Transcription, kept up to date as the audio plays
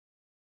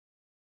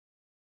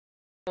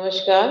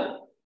Namaskar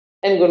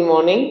and good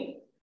morning.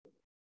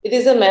 It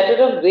is a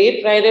matter of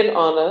great pride and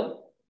honor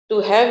to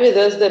have with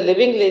us the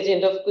living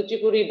legend of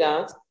Kuchipudi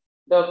dance,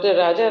 Dr.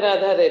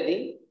 Radha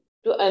Reddy,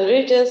 to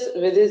enrich us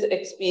with his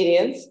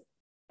experience.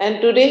 And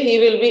today he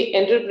will be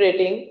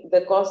interpreting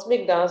the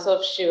Cosmic Dance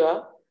of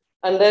Shiva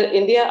under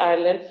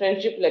India-Ireland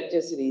Friendship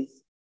Lecture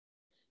Series.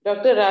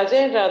 Dr. Raja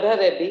and Radha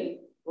Reddy,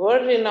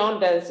 world-renowned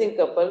dancing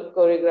couple,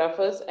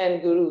 choreographers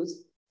and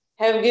gurus,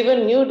 have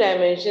given new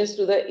dimensions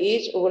to the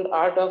age-old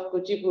art of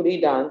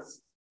Kuchipudi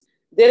dance.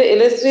 Their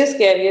illustrious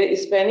career,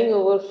 spanning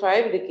over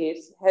 5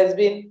 decades, has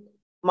been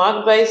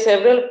marked by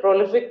several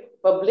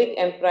prolific public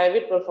and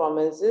private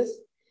performances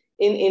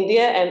in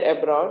India and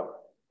abroad,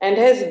 and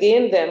has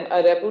gained them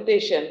a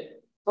reputation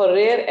for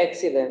rare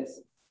excellence.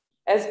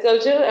 As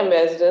cultural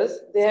ambassadors,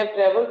 they have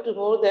traveled to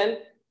more than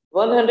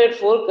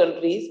 104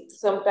 countries,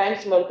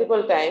 sometimes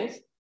multiple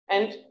times,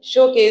 and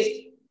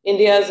showcased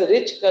India's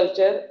rich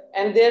culture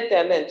and their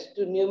talent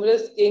to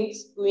numerous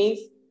kings, queens,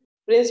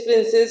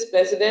 princes,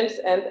 presidents,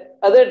 and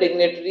other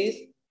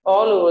dignitaries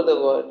all over the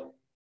world.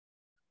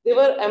 They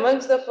were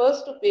amongst the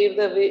first to pave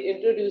the way,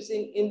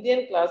 introducing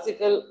Indian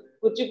classical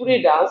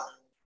Kuchipudi dance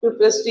to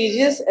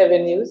prestigious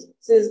avenues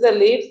since the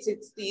late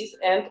 60s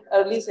and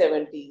early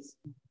 70s.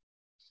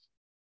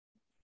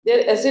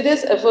 Their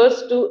assiduous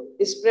efforts to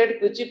spread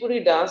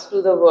Kuchipudi dance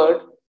to the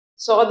world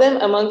saw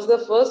them amongst the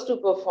first to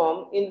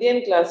perform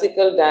Indian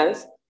classical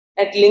dance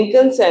at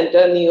Lincoln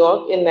Center, New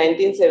York in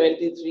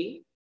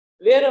 1973,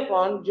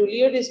 whereupon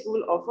Juilliard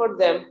School offered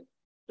them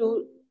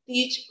to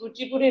teach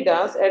Kuchipudi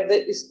dance at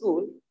the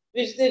school,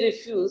 which they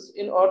refused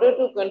in order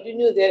to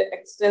continue their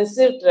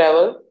extensive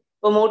travel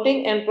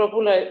promoting and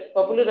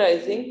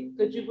popularizing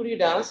Kuchipudi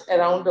dance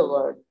around the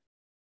world.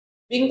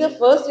 Being the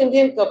first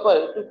Indian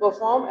couple to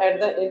perform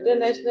at the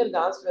International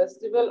Dance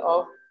Festival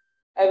of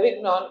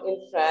Avignon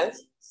in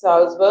France,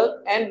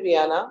 Salzburg, and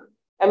Vienna,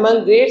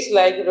 among greats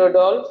like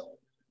Rodolphe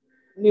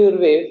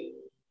Neuwirth.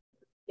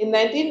 In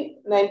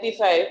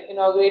 1995,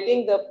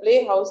 inaugurating the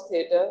Playhouse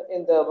Theatre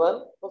in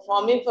Durban,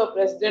 performing for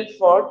President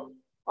Ford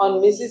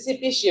on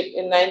Mississippi Ship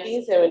in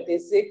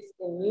 1976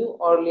 in New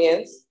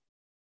Orleans,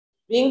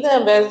 being the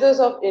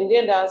ambassadors of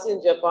Indian dance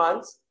in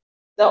Japan's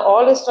the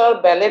All-Star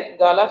Ballet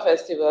Gala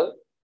Festival,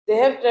 they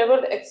have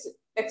traveled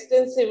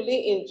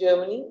extensively in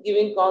Germany,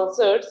 giving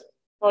concerts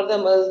for the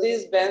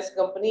Mercedes-Benz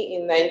Company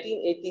in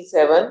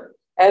 1987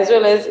 as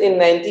well as in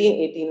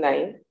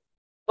 1989,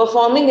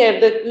 performing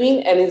at the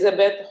Queen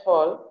Elizabeth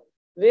Hall,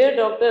 where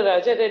Dr.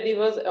 Raja Reddy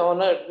was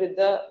honored with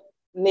the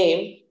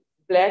name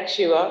Black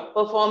Shiva,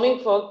 performing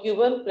for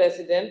Cuban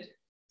President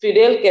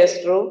Fidel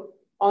Castro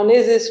on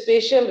his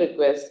special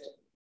request.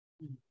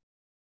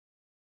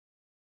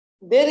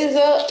 There is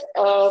a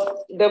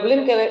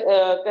Dublin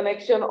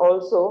connection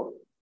also.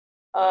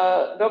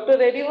 Dr.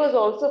 Reddy was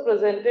also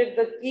presented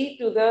the key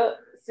to the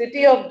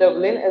city of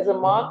Dublin as a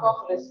mark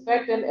of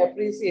respect and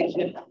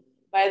appreciation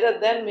by the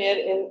then mayor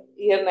in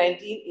year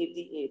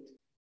 1988.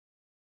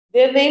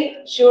 Their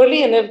name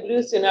surely enough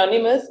grew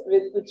synonymous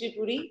with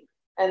Kuchipudi,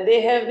 and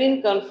they have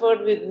been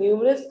conferred with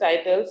numerous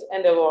titles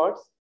and awards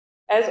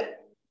as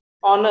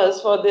honors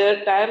for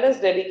their tireless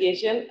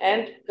dedication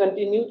and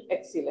continued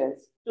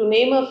excellence. To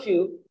name a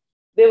few,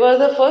 they were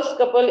the first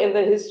couple in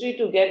the history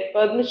to get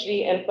Padma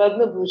Shri and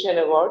Padma Bhushan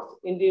awards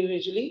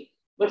individually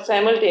but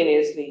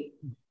simultaneously.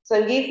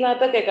 Sangeet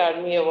Natak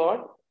Academy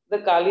Award, the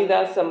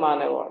Kalidas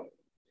Samman Award.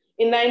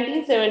 In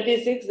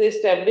 1976, they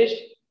established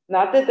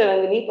Natya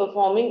Tarangani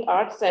Performing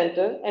Arts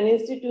Center, an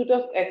institute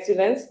of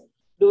excellence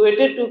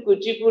devoted to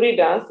Kuchipudi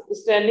dance,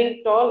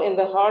 standing tall in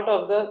the heart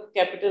of the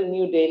capital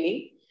New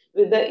Delhi,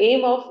 with the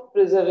aim of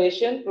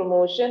preservation,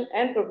 promotion,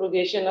 and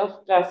propagation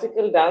of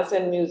classical dance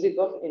and music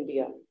of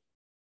India.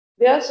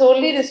 They are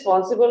solely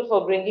responsible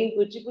for bringing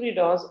Kuchipudi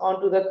dance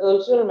onto the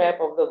cultural map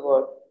of the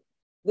world.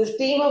 This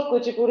team of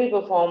Kuchipudi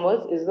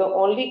performers is the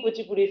only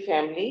Kuchipudi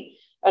family,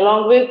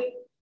 along with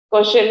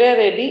Kaushalya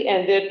Reddy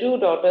and their two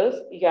daughters,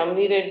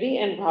 Yamini Reddy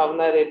and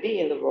Bhavna Reddy,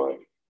 in the world.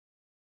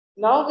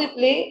 Now we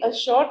play a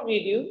short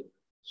video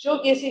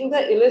showcasing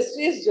the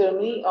illustrious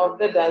journey of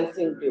the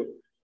dancing duo.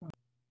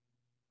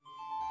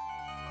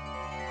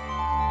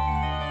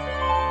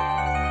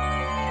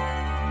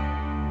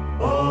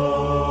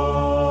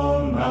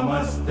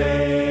 नमस्ते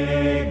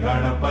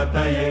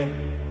गणपतये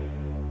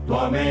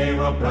त्वमेव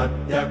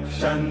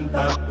प्रत्यक्षं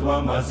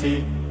तत्त्वमसि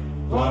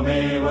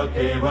त्वमेव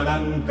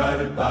केवलं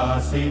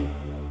कर्तासि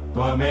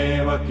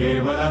त्वमेव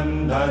केवलं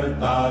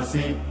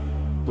धर्तासि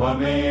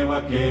त्वमेव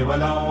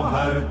केवलं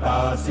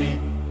हर्तासि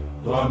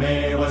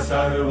त्वमेव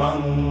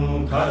सर्वं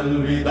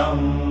खल्विदं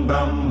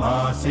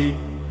ब्रह्मासि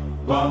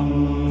त्वं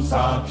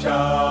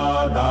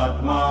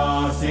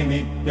साक्षादात्मासि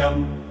नित्यं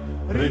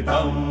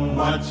ऋतं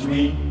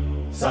वच्मि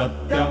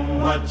सत्यं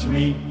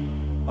वच्मि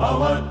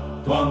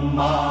अवत्वं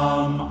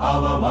माम्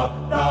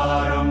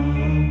अववक्तारम्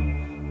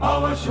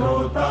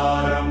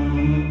अवश्रोतारम्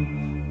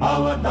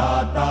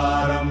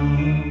अवदातारम्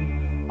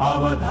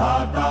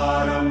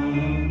अवधातारम्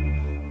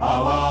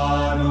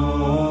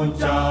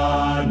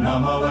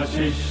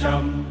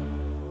अवानुचानमवशिष्यम्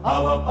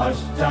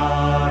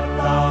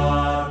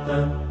अवपश्चात्तात्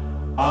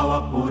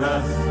अवपुर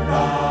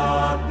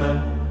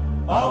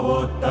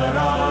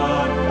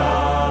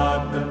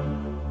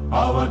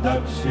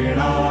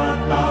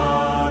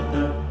दक्षिणात्तात्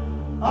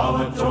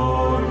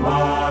अवचोर्वात्तात्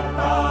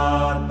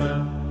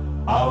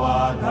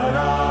अवाधरात्तात्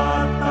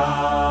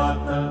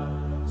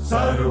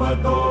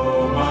सर्वतो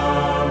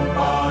मां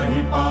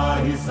पाहि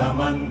पाहि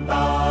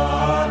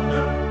समन्तात्।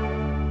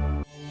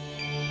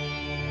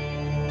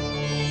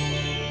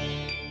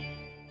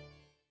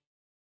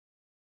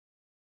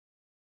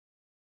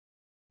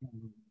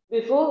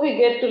 Before we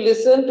get to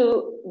listen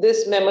to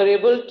this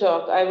memorable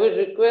talk, I would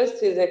request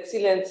His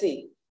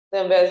Excellency, the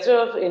Ambassador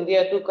of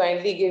India, to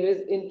kindly give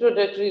his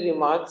introductory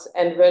remarks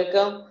and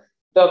welcome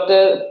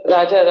Dr.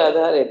 Radha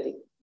Reddy.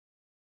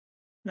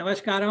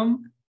 Namaskaram.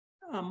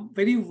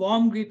 Very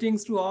warm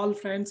greetings to all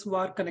friends who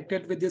are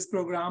connected with this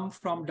program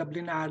from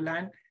Dublin,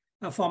 Ireland.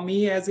 For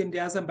me as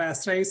India's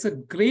ambassador, it's a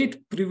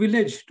great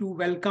privilege to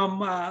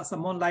welcome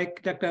someone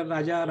like Dr.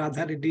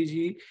 Radha Reddy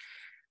ji,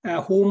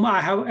 whom I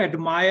have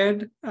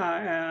admired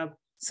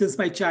since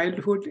my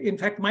childhood. In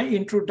fact, my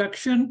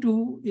introduction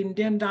to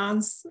Indian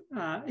dance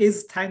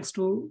is thanks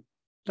to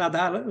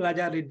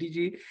Radha Reddy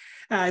ji.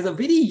 As a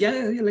very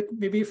young, like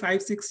maybe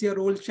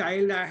 5-6-year-old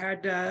child, I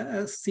had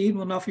seen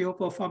one of your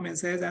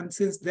performances, and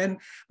since then,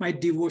 my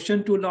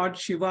devotion to Lord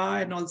Shiva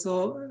and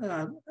also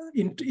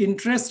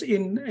interest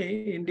in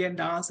Indian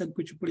dance and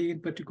Kuchipudi in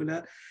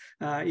particular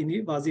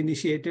was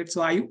initiated.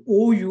 So I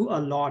owe you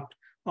a lot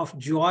of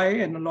joy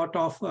and a lot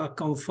of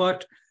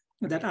comfort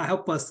that I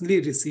have personally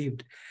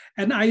received.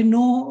 And I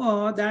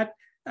know that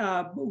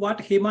what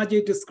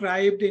Hemaji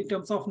described in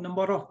terms of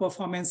number of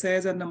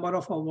performances and number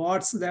of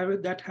awards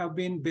that have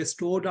been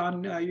bestowed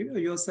on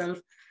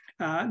yourself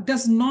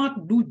does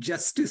not do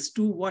justice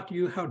to what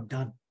you have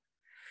done.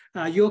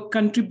 Your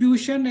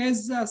contribution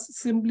is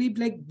simply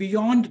like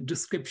beyond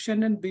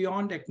description and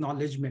beyond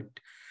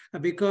acknowledgement,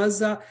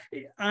 because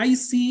I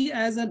see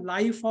as a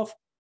life of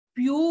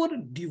pure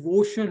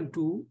devotion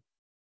to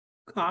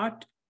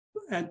art,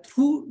 and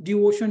through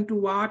devotion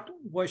to art,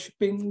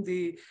 worshipping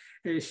the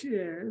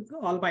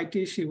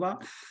Almighty Shiva,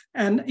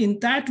 and in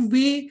that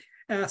way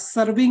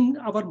serving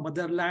our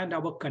motherland,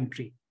 our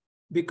country.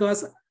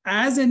 Because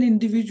as an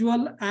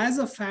individual, as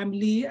a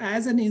family,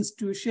 as an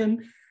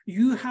institution,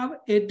 you have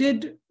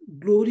added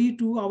glory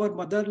to our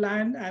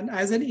motherland, and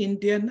as an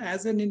Indian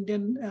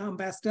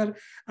ambassador,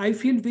 I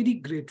feel very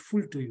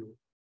grateful to you.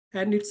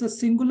 And it's a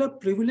singular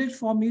privilege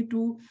for me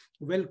to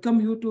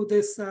welcome you to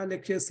this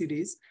lecture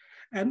series.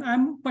 And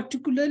I'm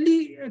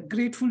particularly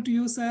grateful to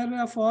you,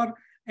 sir, for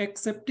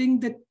accepting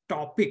the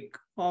topic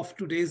of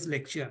today's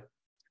lecture,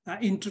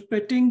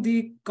 interpreting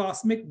the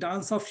Cosmic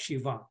Dance of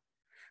Shiva.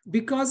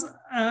 Because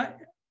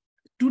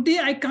today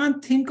I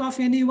can't think of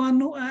anyone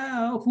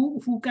who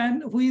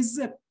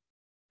is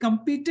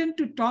competent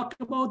to talk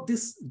about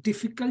this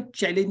difficult,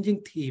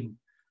 challenging theme,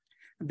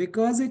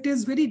 because it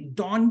is very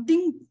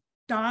daunting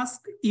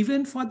task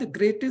even for the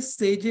greatest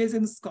sages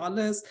and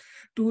scholars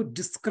to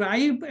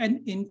describe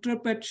and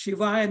interpret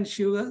Shiva and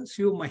Shiva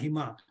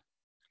Mahima.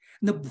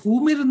 Na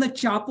bhumir na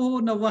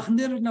chapo, na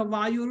vahnir na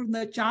vayur,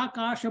 na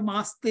chakasha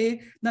maste,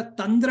 na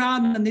tandra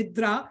na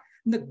nidra,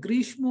 na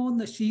grishmo,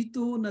 na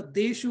shito, na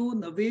desho,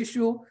 na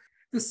vesho.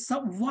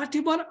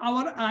 Whatever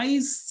our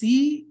eyes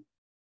see,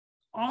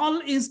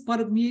 all is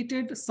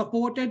permeated,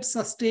 supported,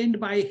 sustained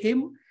by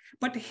him,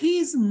 but he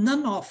is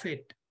none of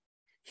it.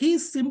 He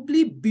is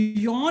simply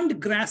beyond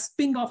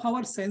grasping of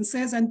our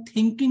senses and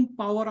thinking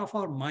power of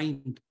our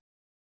mind.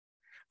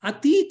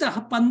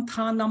 Atitah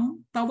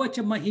panthanam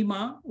tavacha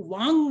mahima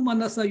vang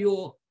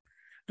manasayo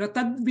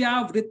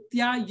ratadvya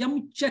vritya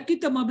yam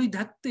chakitam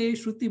abhidhatte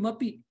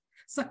shrutimapi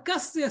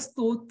sakasya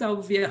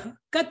stotavyah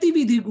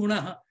katividhi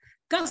gunah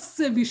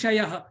kasya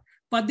vishayah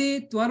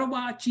pade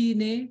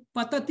tvarvachine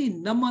patati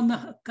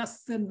namanah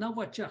kasya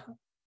navachah.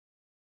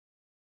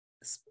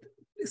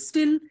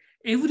 Still,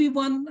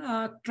 everyone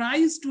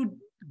tries to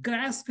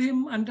grasp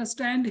him,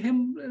 understand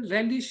him,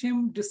 relish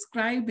him,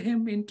 describe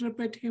him,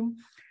 interpret him.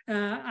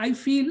 I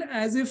feel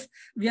as if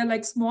we are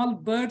like small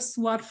birds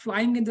who are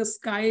flying in the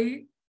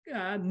sky,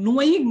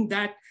 knowing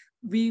that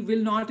we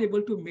will not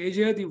able to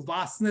measure the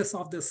vastness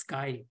of the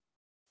sky.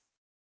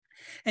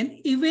 And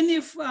even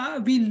if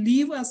we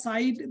leave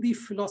aside the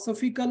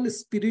philosophical,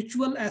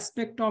 spiritual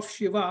aspect of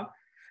Shiva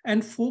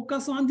and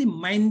focus on the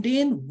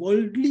mundane,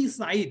 worldly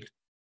side,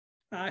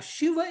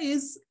 Shiva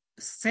is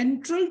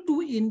central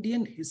to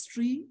Indian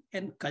history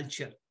and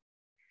culture.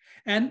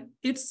 And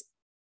its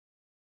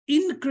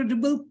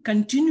incredible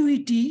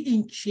continuity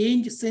in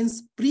change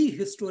since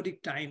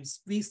prehistoric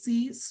times. We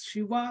see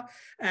Shiva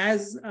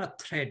as a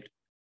thread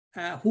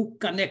who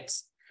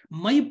connects.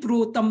 Mai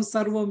protam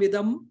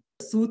sarvamidam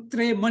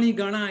sutre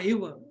manigana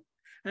eva.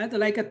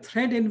 Like a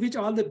thread in which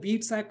all the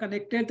beads are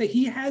connected.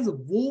 He has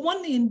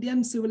woven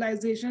Indian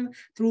civilization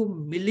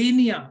through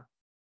millennia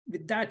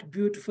with that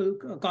beautiful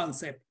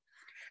concept.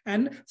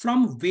 And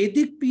from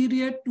Vedic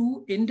period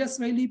to Indus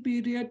Valley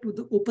period to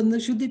the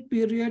Upanishadic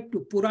period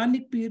to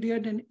Puranic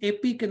period and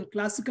epic and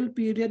classical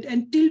period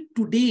until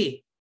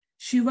today,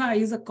 Shiva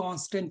is a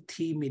constant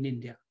theme in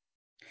India.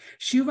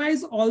 Shiva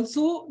is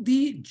also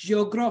the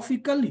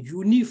geographical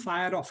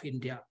unifier of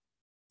India,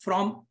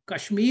 from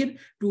Kashmir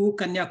to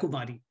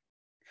Kanyakumari.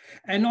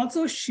 And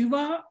also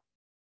Shiva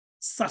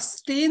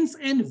sustains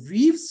and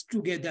weaves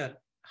together,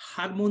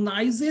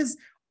 harmonizes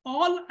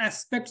all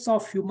aspects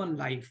of human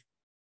life.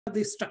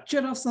 The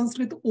structure of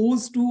Sanskrit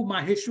owes to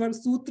Maheshwar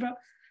Sutra,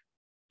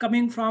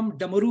 coming from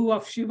Damaru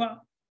of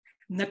Shiva.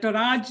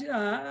 Nataraj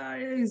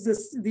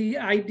is the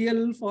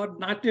ideal for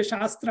Natya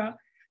Shastra.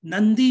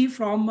 Nandi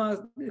from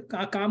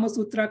Kama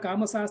Sutra,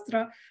 Kama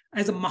Shastra.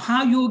 As a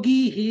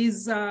Mahayogi, he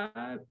is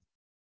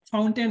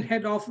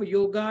fountainhead of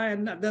yoga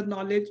and other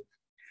knowledge.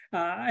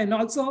 And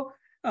also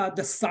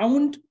the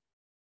sound,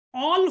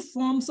 all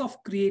forms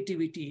of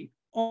creativity,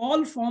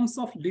 all forms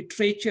of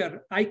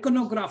literature,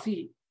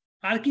 iconography,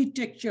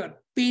 architecture,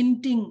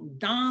 painting,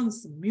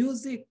 dance,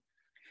 music,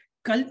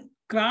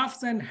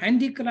 crafts and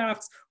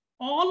handicrafts,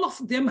 all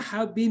of them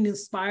have been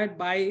inspired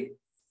by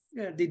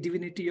the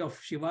divinity of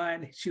Shiva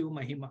and Shiva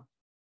Mahima.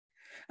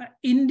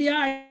 India,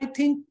 I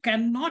think,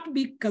 cannot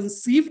be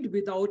conceived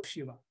without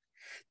Shiva.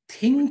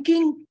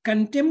 Thinking,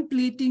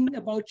 contemplating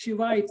about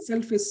Shiva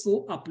itself is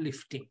so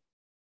uplifting.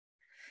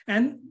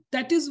 And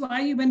that is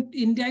why when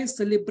India is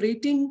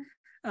celebrating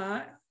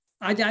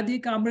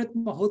Azadi Ka Amrit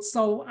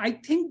Mahotsav, I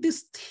think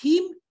this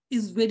theme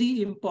is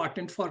very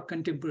important for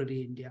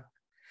contemporary India.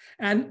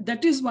 And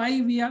that is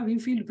why we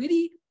feel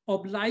very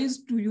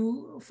obliged to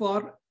you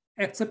for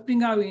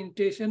accepting our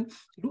invitation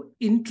to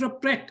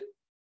interpret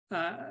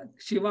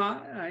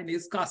Shiva and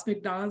his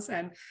cosmic dance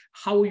and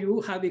how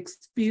you have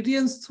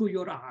experienced through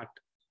your art,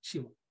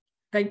 Shiva.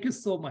 Thank you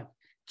so much.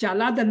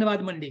 Chala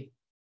Dhanyavad Mandi.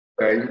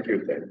 Thank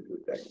you.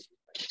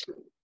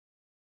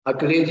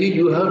 Akhilesh ji,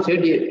 you have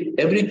said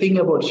everything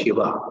about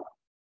Shiva.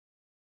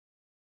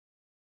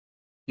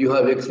 You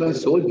have explained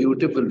so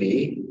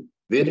beautifully.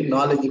 Very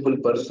knowledgeable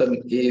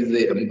person. He is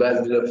the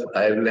ambassador of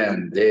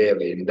Ireland there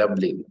in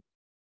Dublin.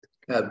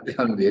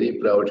 I'm very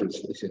proud to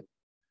say.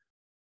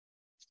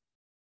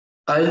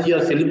 As you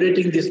are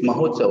celebrating this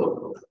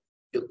Mahotsav,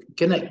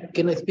 can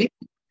I speak?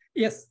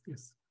 Yes.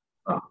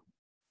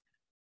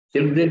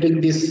 Celebrating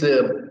this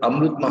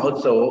Amrit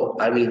Mahotsav,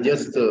 I will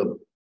just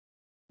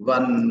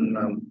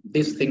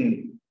this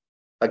thing,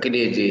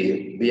 Akhilesh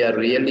ji. We are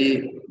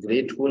really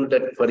grateful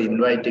that for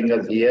inviting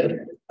us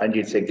here, and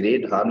it's a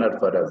great honor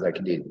for us,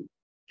 Akhilesh ji.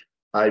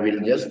 I will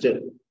just,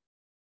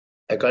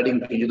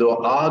 according to you,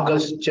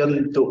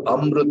 Agastyantu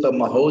Amruta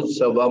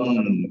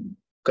Mahotsavam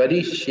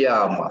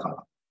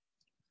Karishyamaha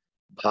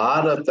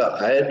Bharata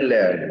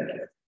Ireland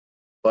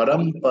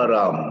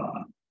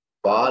Paramparam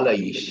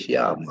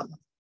Palayishyamaha.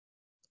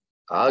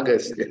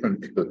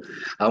 Agastyantu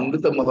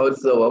Amruta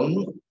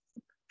Mahotsavam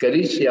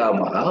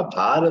Karishyamaha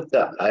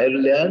Bharata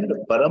Ireland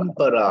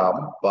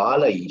Paramparam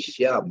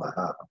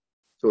Palayishyamaha.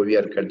 So we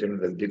are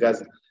continuing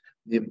because,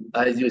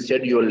 as you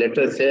said, your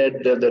letter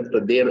said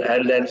that their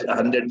Ireland's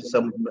 100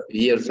 some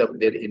years of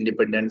their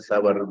independence,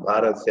 our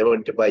Bharat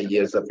 75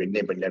 years of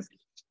independence,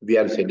 we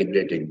are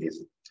celebrating this.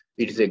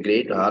 It is a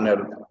great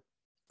honor,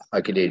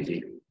 Akhilesh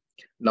ji.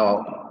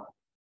 Now,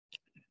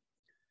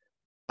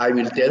 I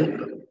will tell,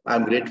 I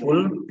am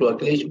grateful to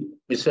Akhilesh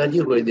Mishra ji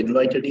who has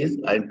invited us,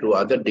 and to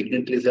other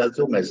dignitaries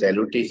also. My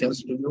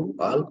salutations to you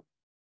all.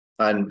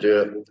 And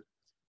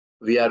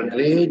we are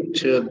great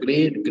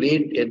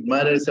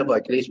admirers of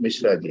Akhilesh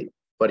Mishra ji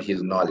for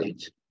his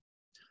knowledge.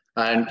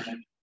 And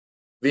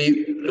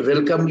we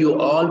welcome you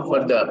all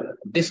for the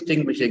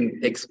distinguishing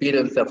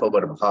experience of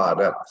our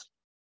Bharat,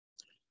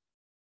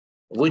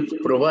 which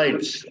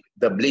provides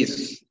the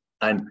bliss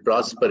and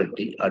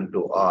prosperity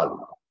unto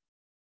all.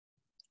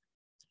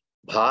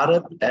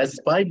 Bharat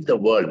aspires the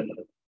world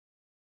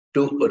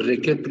to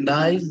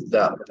recognize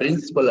the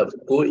principle of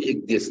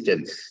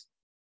coexistence,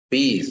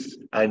 peace,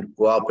 and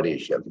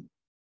cooperation.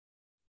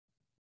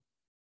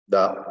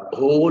 The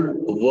whole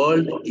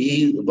world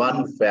is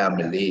one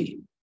family.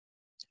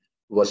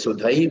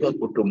 Vasudhaiva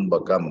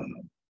Kutumbakam.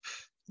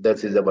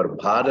 That is our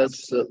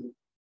Bharat's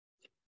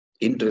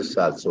interest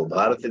also.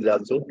 Bharat is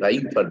also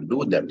trying to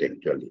do that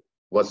actually.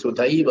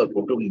 Vasudhaiva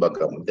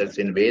Kutumbakam. That's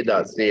in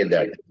Vedas say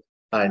that.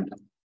 And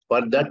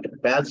for that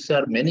paths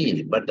are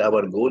many, but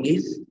our goal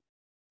is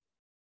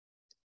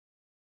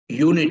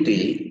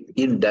unity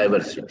in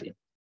diversity.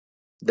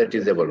 That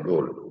is our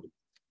goal.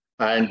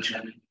 And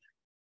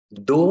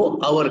though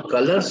our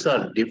colors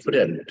are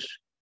different,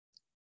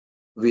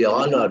 we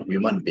all are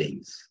human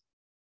beings,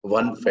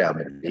 one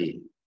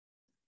family.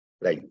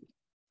 Right?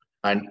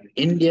 And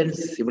Indian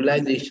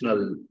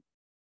civilizational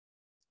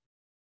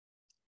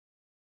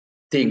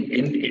thing,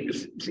 in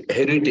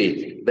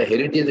heritage, the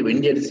heritage of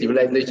Indian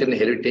civilization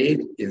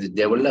heritage is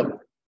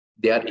developed.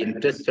 They are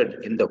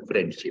interested in the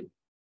friendship.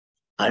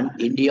 And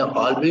India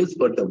always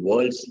for the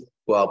world's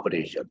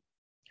cooperation.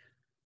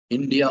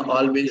 India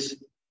always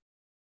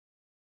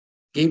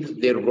gives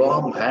their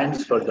warm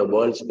hands for the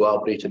world's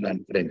cooperation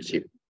and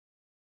friendship.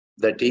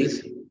 That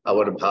is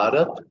our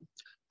Bharat.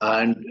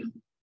 And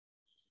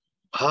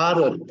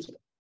Bharat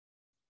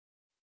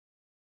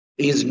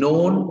is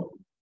known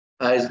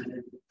as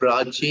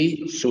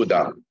Prachi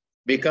Sudha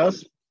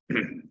because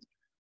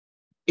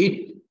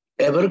it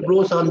ever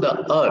grows on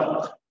the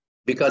earth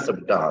because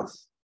of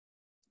dance.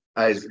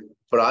 As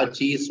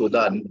Prachi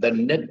Sudan, the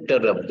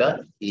nectar of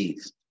the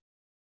East.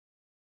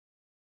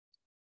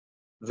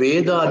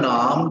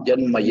 Vedanam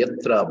Janma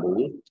Yatra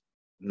Bhut,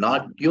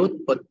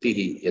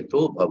 Natyotpattihi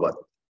Yato Bhavat.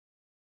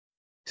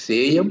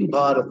 Seyam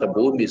Bharata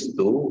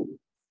Bhumistu,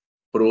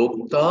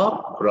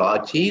 Prokta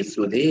Prachi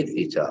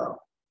Sudeticha.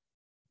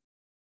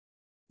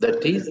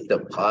 That is the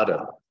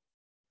Bharat.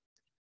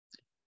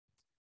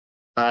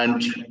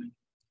 And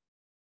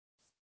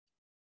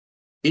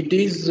it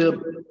is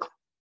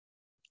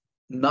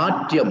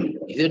Natyam.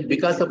 Is it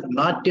because of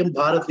Natyam,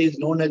 Bharat is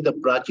known as the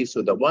Prachi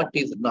Sudha? What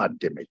is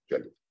Natyam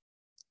actually?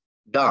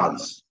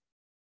 Dance.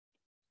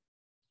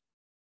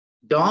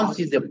 Dance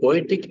is a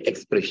poetic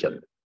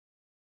expression.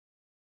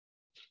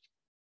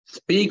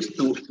 Speaks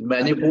to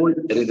manifold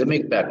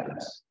rhythmic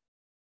patterns,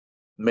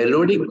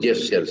 melodic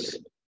gestures,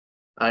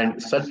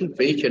 and subtle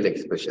facial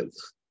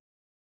expressions.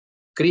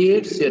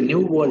 Creates a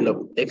new world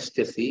of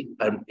ecstasy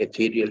and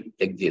ethereal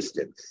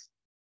existence.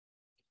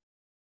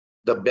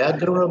 The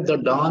background of the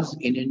dance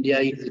in India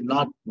is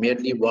not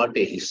merely what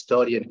a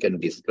historian can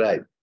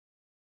describe,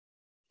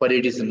 but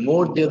it is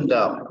more than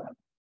the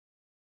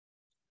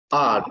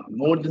art,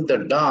 more than the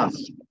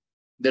dance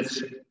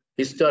that's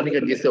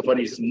historical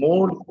discovery. It's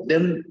more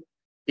than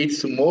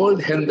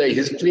the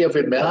history of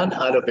a man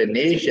or of a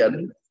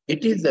nation.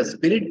 It is the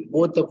spirit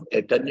both of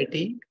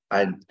eternity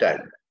and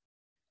time.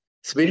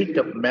 Spirit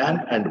of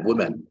man and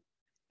woman.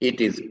 It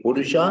is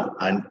Purusha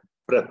and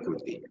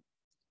Prakriti.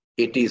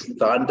 It is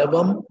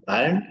Tandavam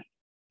and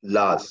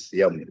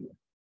Lasyam.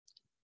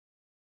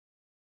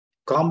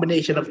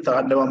 Combination of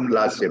Tandavam,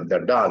 Lasyam, the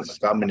dance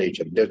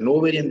combination. There's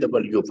nowhere in the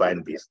world you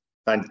find this.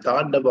 And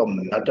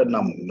Tandavam,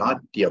 Natanam,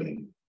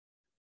 Natyam,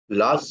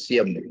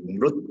 Lasyam,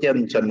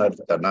 Nrutyam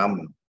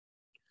Chanartanam,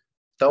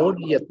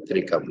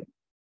 Tauryatrikam,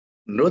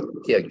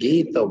 Nrutya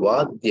Gita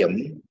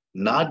Vadyam,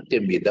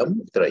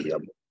 Natyamidam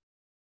Trayam.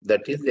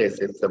 That is the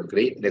essence of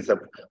greatness of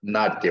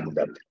Natyam.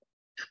 That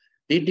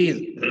it is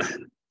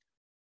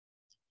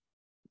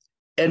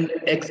an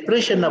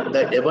expression of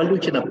the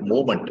evolution of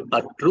movement,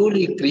 a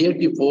truly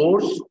creative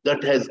force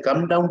that has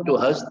come down to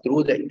us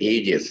through the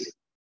ages.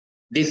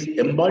 This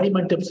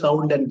embodiment of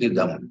sound and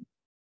rhythm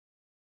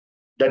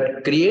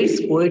that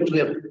creates poetry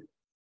of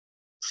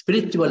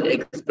spiritual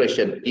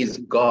expression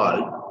is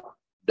called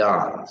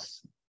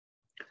dance.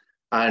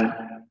 And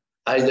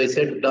as I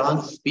said,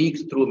 dance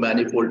speaks through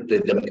manifold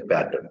rhythmic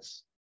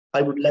patterns.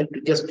 I would like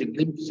to just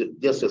glimpse,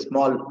 just a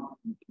small,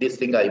 this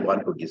thing I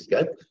want to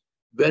discuss.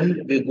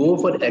 When we go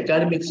for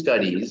academic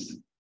studies,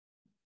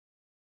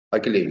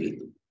 Akhilesh,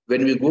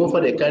 when we go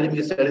for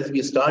academic studies,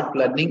 we start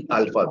learning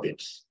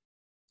alphabets.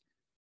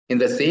 In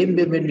the same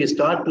way, when we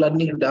start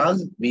learning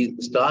dance, we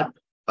start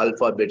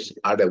alphabets,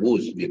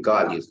 adavus, we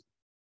call it.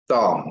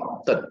 Tam,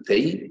 tat,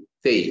 te,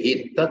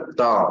 hi, tat,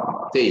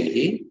 tam,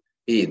 te,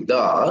 hi,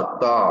 da,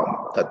 tam,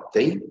 tat,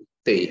 te,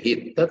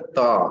 hi, tat,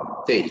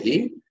 tam,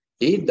 te,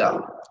 hi,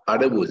 da.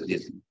 Adavus,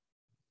 this.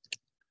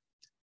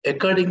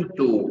 According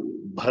to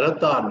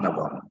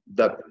Bharatarnavam,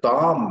 the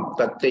tam,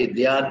 tat,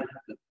 they are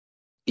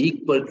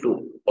equal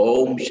to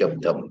Om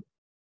Shabdam.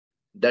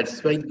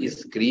 That's why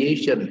this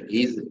creation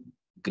is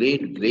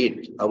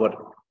great,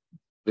 our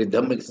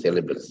rhythmic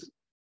syllables.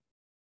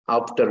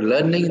 After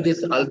learning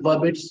these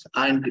alphabets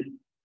and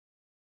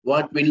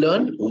what we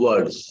learn?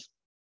 Words.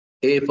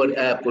 A for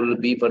apple,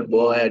 B for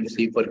boy, and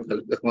C for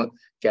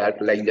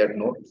cat, like that,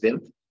 no?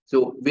 Then,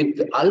 so with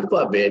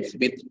alphabets,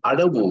 with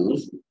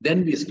adavus,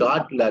 then we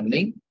start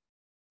learning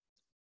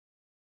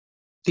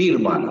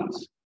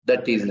tirmanams.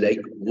 That is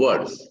like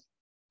words.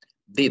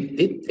 Did,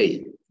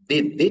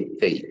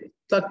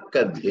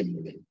 takka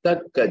dhimmi,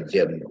 takka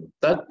jannu,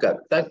 takka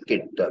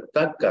takkitta,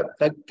 takka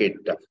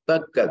takkitta,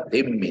 takka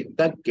dhimmi,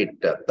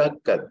 takkitta,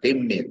 takka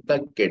dhimmi,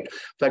 takkit,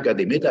 takka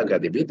dhimmi, takka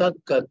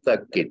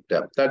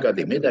takkitta, takka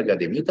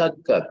dhimmi,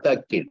 takka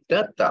takkitta,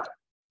 ta.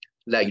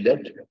 Like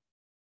that,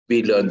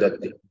 we learn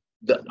the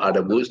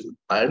adavus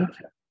and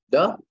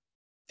the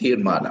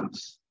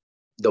tirmanams,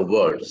 the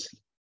words.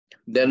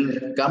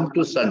 Then come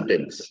to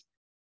sentence.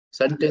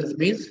 Sentence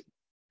means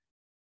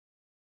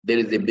there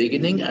is a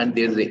beginning and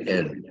there is an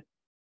end.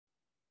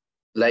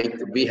 Like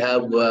we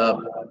have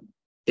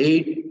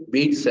 8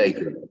 beat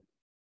cycle.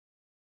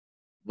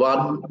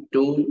 1,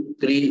 2,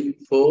 3,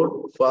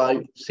 4,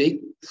 5, 6,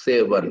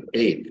 7,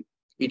 8.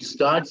 It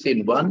starts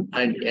in 1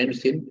 and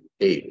ends in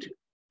 8.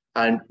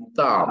 And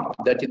tam,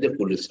 that is the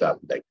full stop.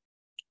 Like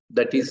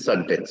that is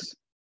sentence.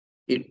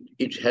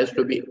 It has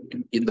to be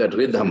in the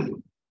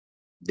rhythm.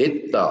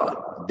 Ditta,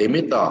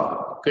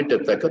 dimita,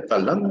 kitataka,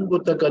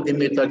 talangutaka,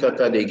 dimitaka,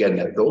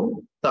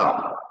 kadiganato,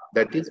 tam.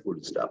 That is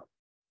full stop.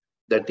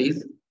 That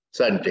is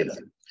sentence.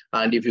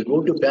 And if you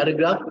go to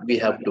paragraph, we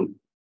have to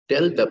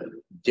tell the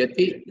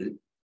jati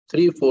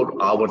 3-4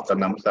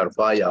 avartanams or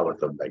 5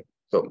 avartanams.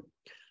 So,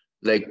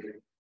 like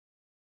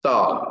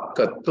ta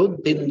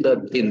kattu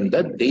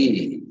dinda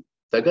di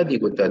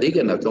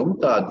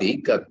tagadiguttadiganatum ta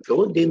di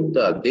kattu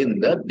dinda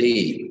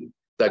di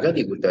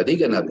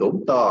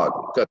tagadiguttadiganatum ta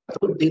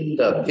kattu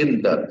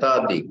dinda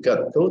ta di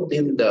kattu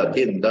dinda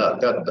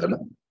tadana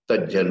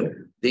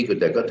tajjanu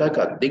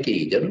digudagata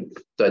dikijanu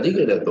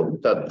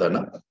Tadigatum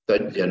Tadana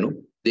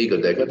Tajanu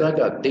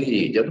Digadagadaga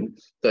Digijanu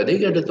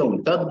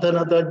Tadigatum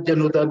Tadana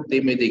Tajanu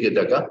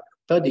Tadimidigadaka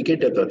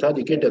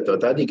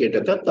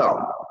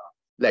Tadiketa.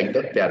 Like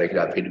that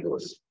paragraph it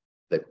goes.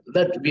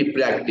 That we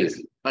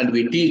practice and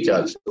we teach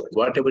also.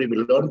 Whatever we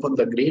learn from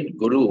the great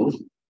gurus,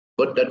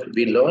 but that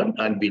we learn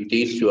and we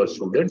teach to our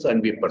students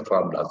and we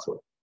perform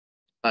also.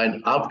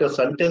 And after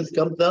sentence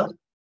comes the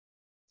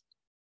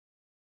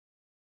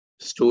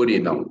story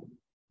now.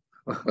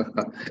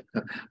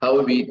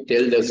 How we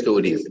tell the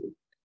stories.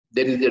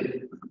 There is a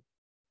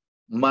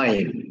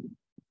mind,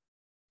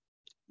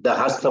 the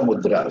Hasta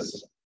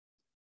Mudras.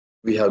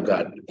 We have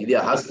got the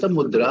Hasta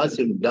Mudras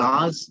in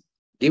dance,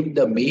 give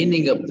the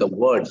meaning of the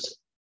words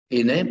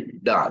in a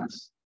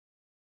dance.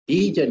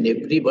 Each and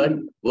every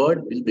word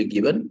will be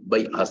given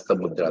by Hasta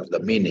Mudras, the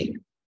meaning.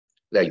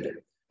 Like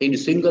that. In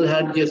single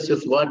hand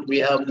gestures, what we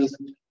have is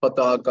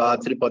Pataka,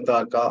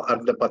 Tripataka,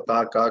 Ardha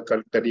Pataka,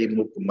 Kartari,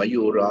 Muk,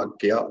 Mayura,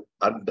 Kya,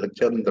 Ardha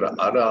Chandra,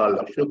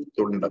 Aral,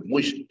 Shuktunda,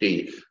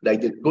 Mushti,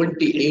 like the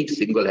 28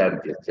 single hand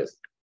gestures.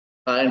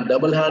 And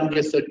double hand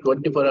gestures,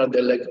 24 are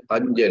there like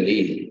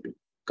Anjali,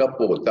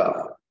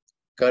 Kapota,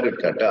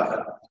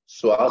 Karkata,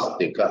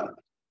 Swastika,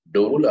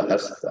 Dola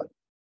Hasta,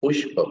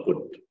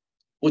 Pushpaput,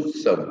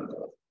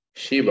 Utsanga,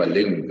 Shiva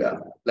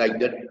Linga, like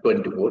that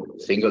 24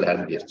 single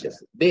hand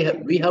gestures. We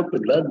have to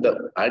learn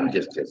the hand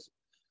gestures.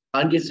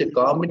 And it's a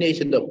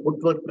combination of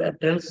footwork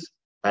patterns,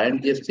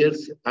 hand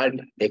gestures,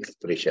 and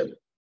expression.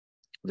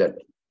 That.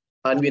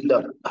 And with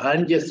the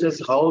hand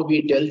gestures, how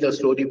we tell the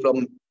story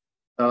from,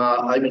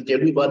 I will tell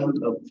you one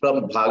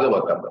from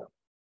Bhagavatam.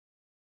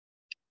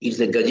 It's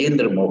a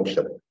Gajendra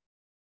Moksha.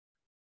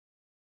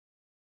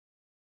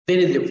 There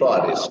is a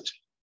forest.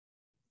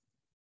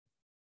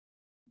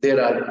 There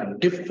are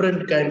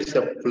different kinds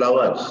of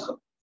flowers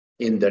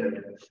in that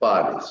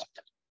forest.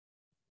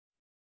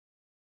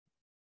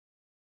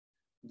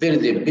 There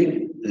is a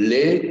big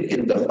lake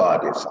in the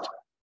forest.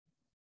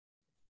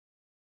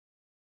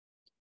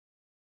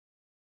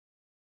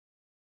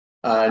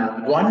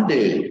 And one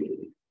day,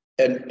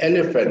 an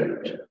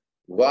elephant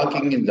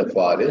walking in the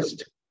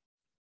forest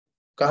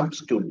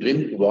comes to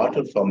drink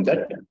water from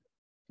that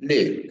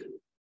lake.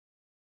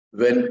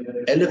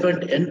 When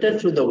elephant entered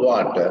through the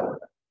water,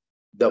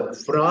 the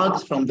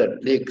frogs from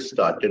that lake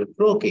started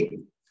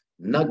croaking.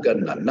 Naga,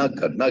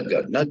 naga, naga,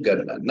 naga,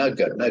 naga,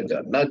 naga,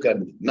 naga,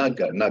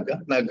 naga,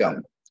 naga,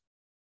 naga.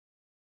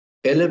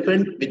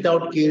 Elephant,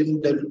 without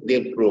hearing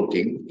their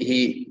croaking,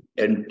 he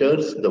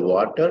enters the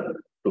water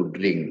to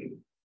drink.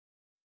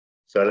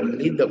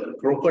 Suddenly, the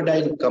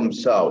crocodile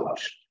comes out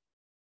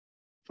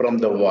from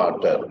the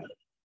water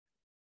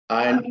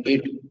and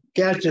it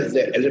catches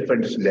the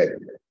elephant's leg.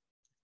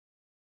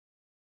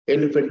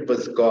 Elephant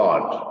was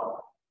caught.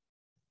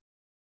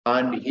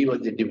 And he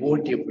was a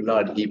devotee of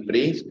Lord. He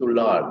prays to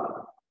Lord,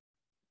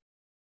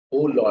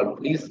 "Oh Lord,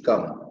 please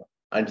come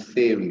and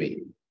save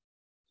me."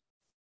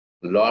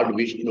 Lord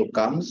Vishnu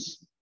comes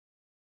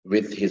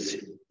with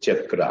his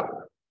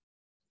chakra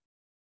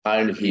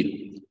and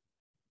he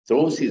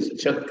throws his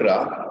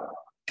chakra,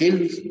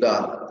 kills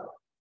the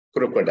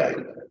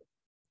crocodile.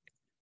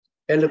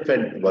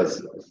 Elephant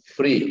was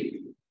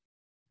free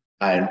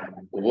and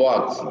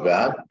walks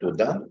back to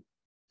the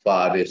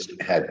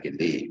forest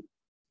happily.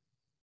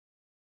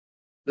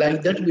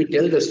 Like that, we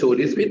tell the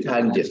stories with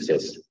hand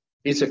gestures.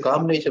 It's a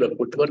combination of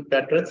footwork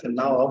patterns, and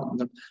now,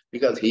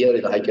 because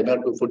here I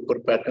cannot do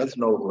footwork patterns,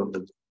 now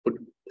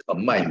put a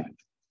mind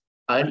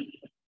and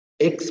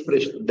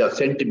express the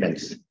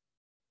sentiments.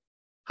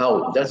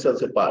 How? That's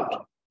also part.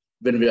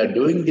 When we are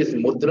doing this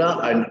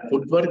mudra and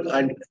footwork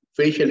and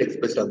facial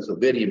expressions, are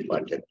very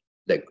important.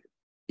 Like,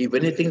 if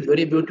anything is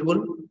very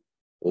beautiful,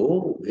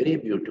 oh, very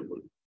beautiful.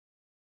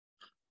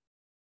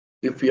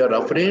 If you are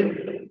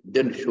afraid,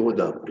 then show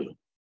the afraid.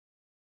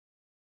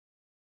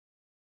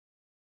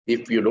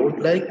 If you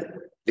don't like,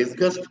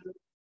 disgust,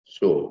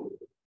 so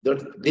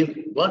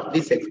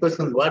this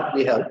expression, what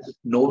we have,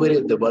 nowhere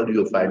in the world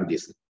you find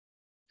this.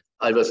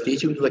 I was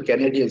teaching to the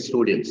Canadian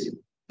students.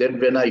 Then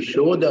when I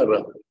show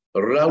the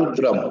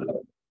Raudram,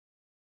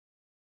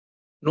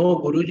 no,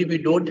 Guruji, we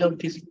don't have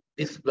this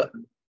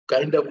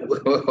kind of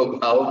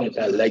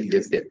bhavamita like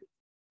this here.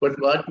 But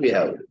what we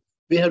have?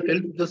 We have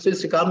this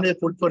is a combination of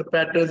footwork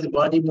patterns,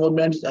 body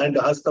movements, and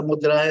hasta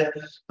mudra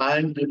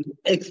and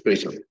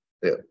expression.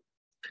 Yeah.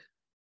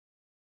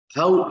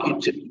 How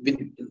it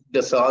with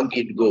the song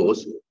it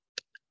goes,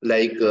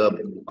 like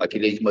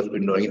Akhilesh must be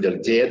knowing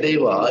that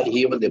Jayadeva,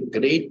 he was a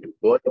great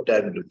poet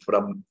and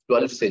from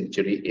 12th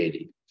century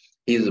AD.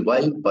 His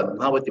wife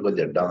Padmavati was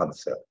a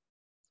dancer.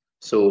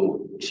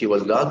 So she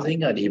was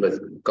dancing and he was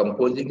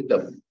composing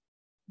the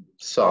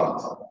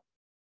songs.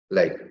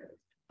 Like,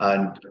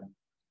 and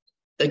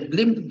a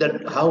glimpse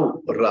that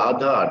how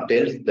Radha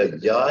tells the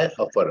joy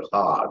of her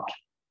heart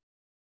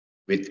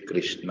with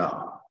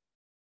Krishna.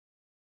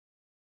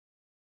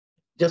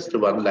 Just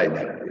one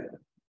line.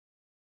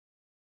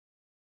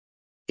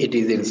 It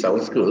is in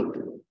Sanskrit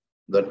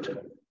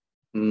that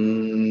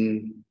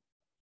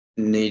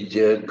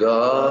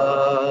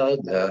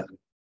Nijagada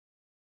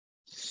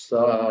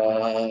सा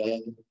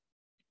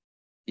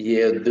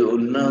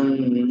यदुनन्दने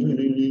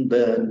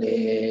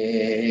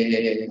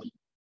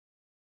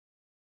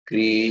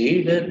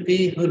क्रीडति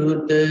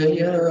हृदय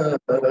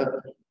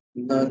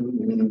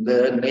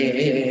नन्दने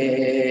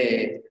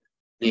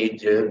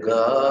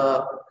निजगा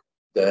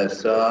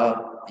दशा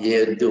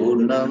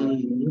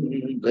यदुनन्दने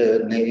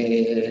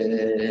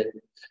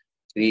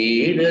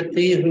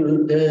क्रीडति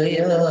हृदय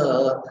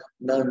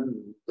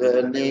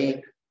नन्दने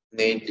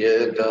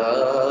निजगा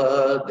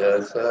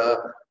दशा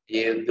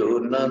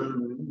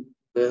यदुनन्दने.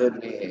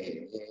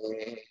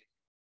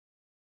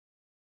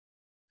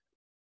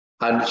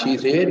 And she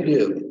said,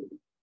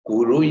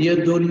 Kuru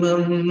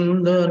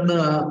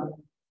yadunandana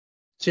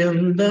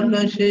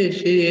chandana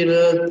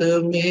sheshirat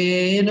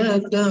mera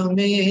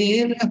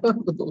kamera.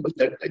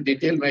 That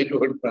detail I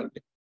don't want.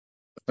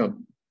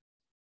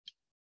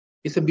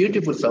 It's a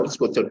beautiful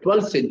Sanskrit. So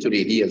 12th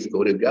century he has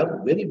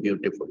choreographed. Very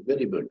beautiful,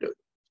 very beautiful.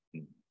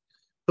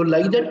 So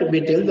like that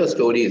we tell the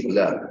stories.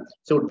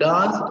 So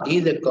dance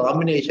is a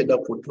combination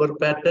of footwork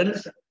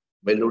patterns,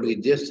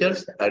 melodic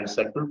gestures and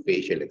subtle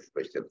facial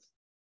expressions.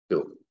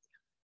 So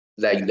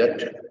like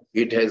that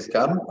it has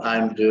come,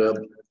 and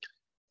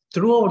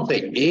throughout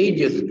the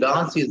ages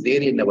dance is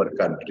there in our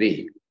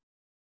country.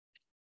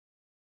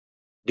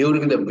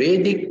 During the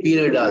Vedic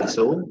period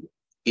also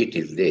it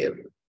is there.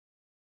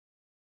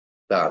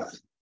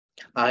 Dance.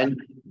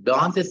 And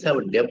dances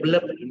have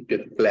developed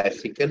into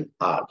classical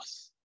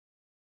arts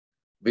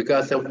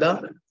because of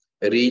the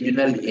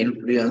regional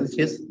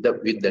influences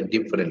with the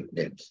different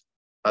names.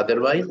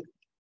 Otherwise,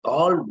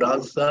 all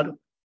dances are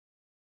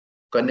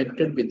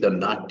connected with the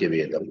Natya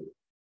Vedam,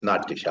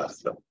 Natya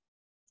Shastra,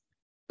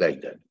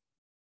 like that.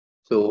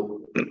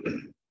 So,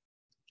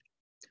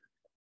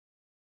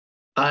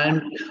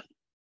 and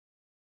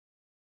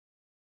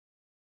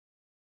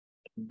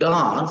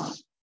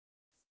dance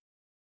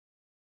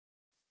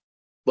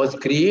was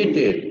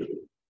created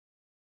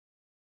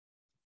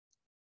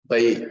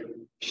by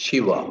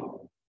Shiva.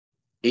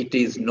 It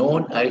is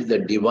known as the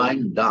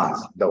divine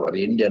dance. Our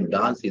Indian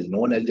dance is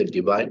known as the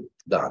divine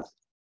dance.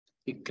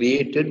 It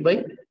created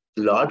by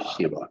Lord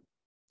Shiva.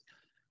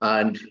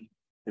 And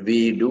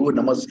we do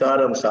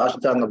Namaskaram,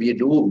 Sashtanga, we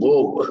do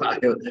go,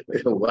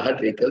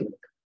 what we call,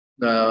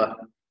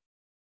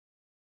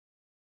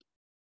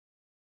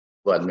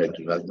 1 minute,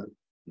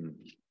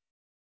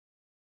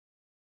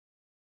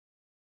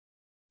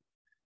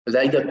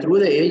 Like that, through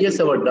the ages,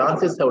 our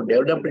dances have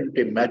developed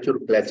into mature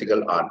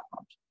classical art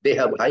forms. They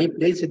have high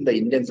place in the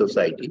Indian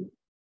society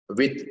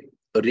with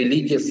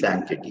religious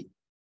sanctity.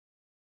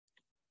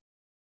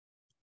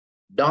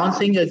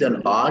 Dancing as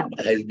an art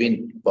has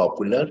been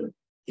popular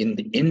in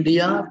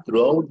India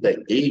throughout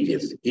the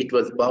ages. It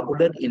was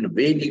popular in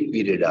Vedic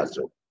period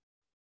also.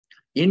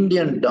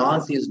 Indian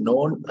dance is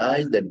known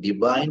as the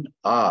divine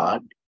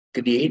art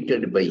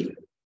created by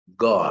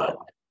God,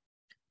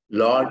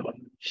 Lord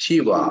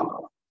Shiva,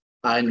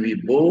 and we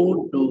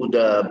bow to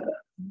the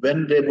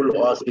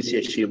venerable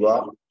auspicious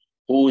Shiva,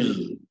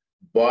 whose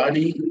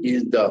body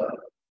is the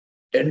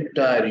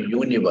entire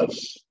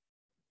universe.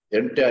 The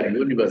entire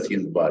universe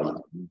is body.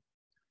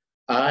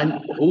 And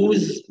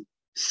whose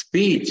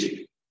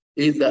speech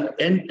is the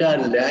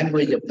entire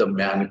language of the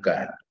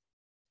mankind.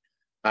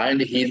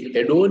 And his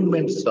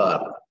adornments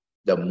are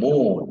the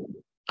moon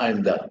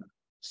and the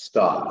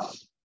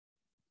stars.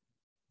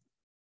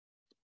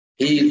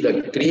 He is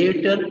the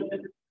creator,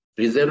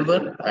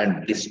 preserver,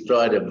 and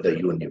destroyer of the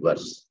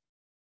universe.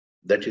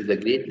 That is the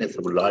greatness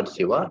of Lord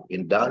Shiva.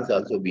 In dance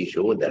also we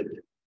show that.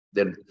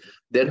 Then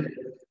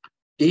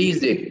he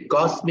is a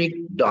cosmic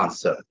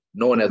dancer,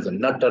 known as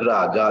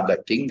Nataraja,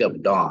 the king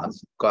of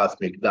dance,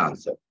 cosmic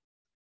dancer.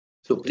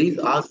 So please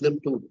ask them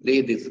to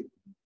play this.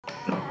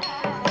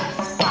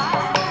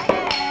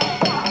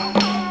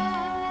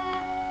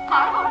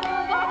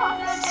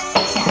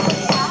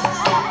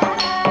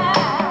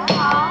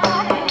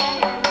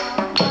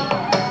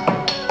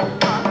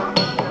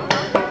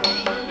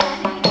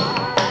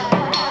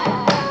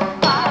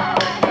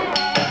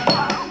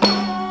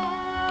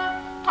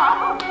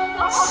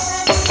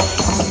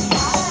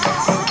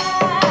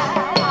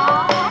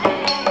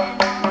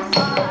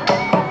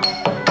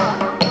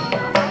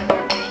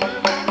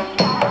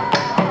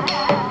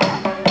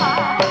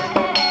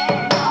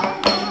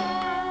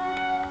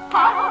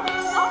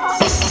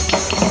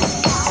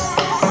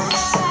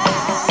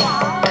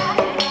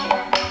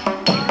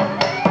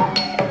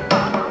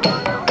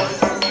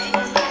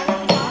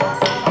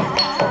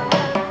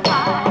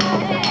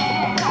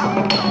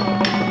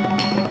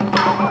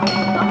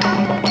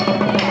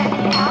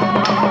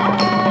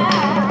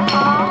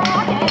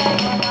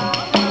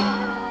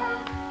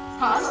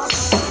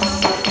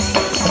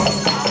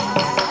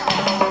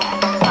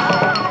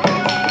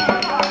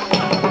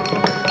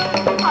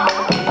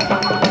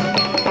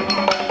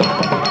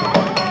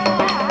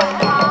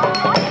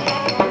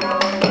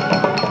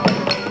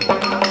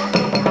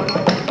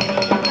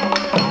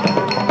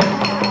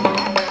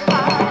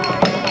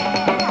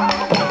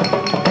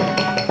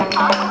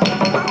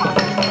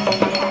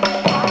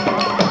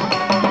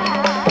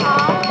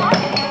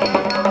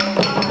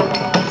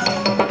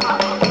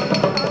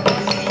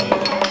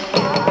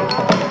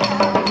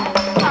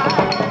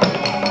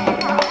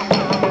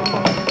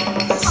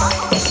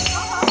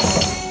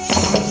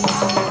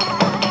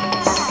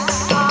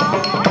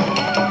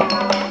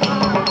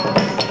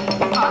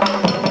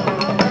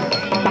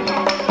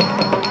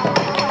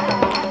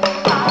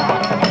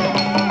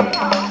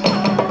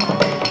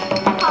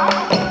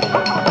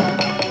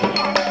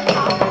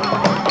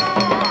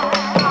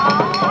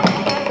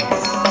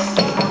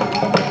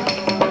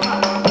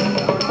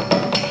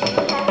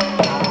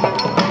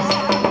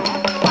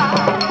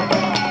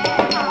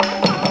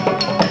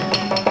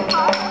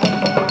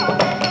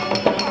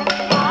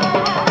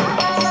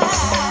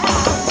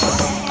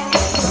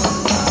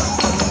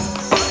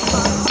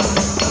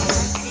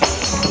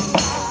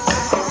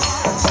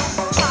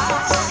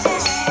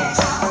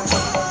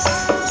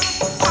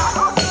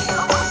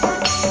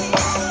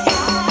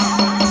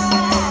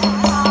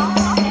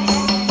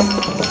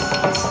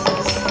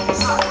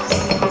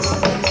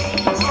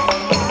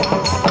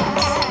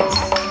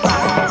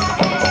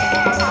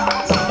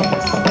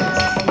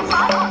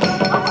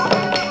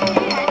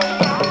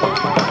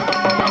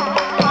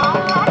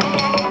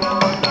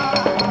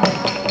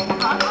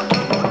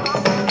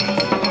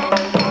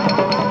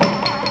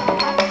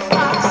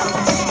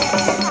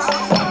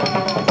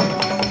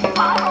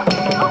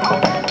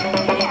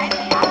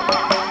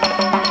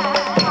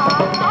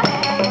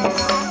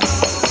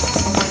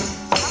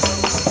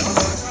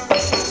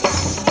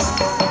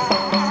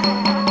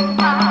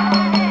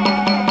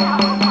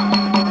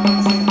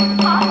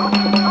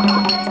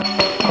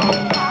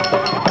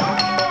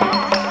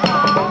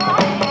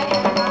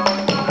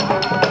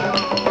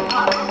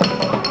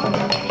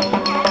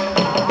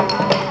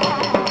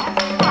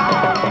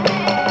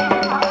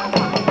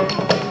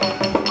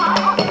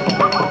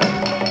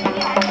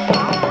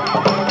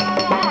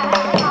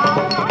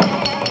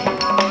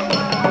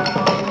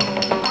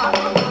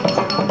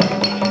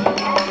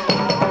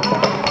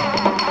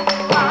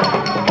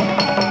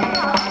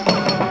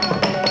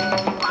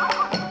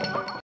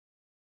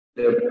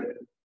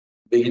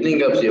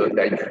 beginning of Shiva.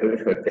 Thank you.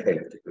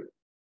 Thank you.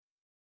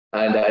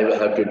 And I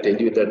have to tell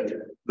you that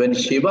when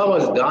Shiva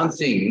was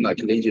dancing,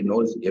 Akhilesh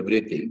knows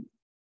everything.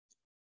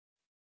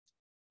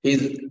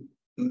 His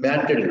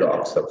matted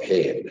locks of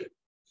hair,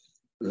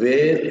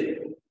 where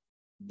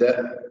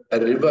the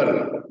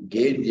river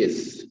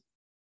Ganges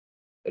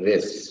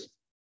rests,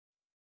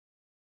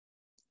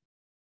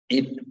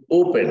 it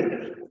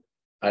opened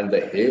and the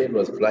hair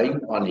was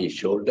flying on his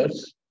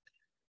shoulders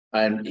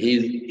and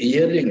his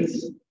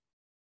earrings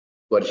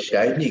were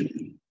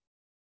shining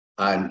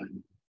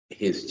and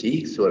his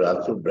cheeks were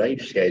also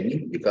bright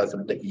shining because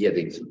of the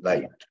earrings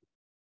light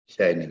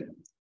shining.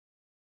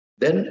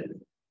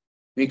 Then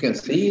we can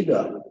see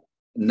the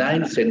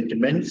 9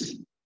 sentiments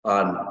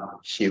on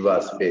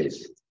Shiva's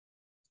face.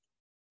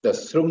 The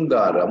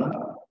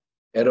Srungaram,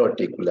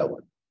 erotic love.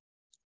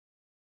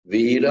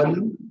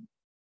 Veeram,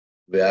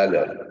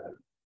 valor.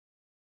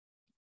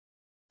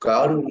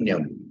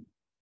 Karunyam,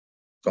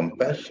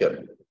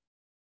 compassion.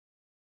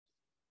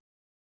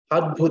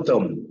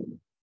 Adbhutam,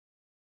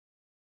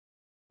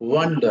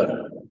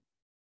 wonder.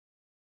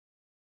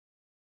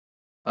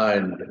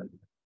 And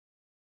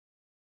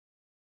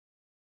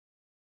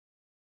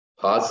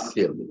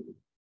Hasyam,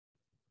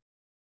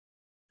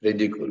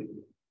 ridicule.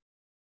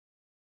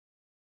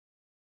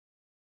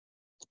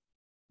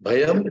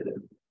 Bhayam,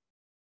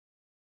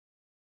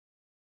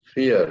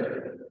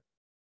 fear.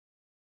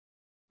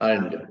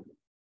 And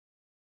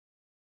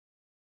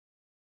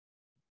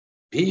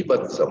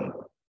Bhibhatsam,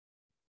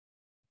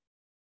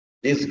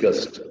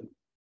 disgust.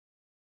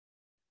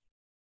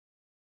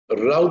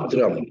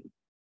 Raudram,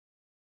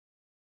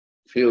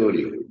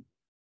 fury.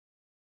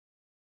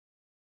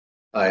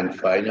 And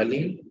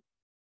finally,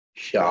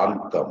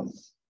 Shantam,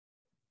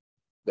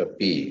 the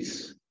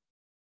peace.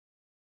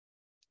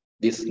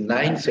 These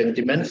 9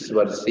 sentiments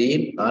were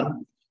seen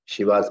on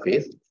Shiva's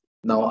face.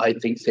 Now I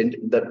think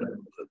that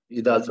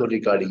is also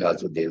regarding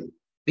also there.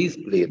 Please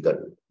play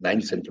the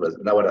 9 sentiments,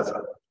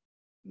 Navarasa.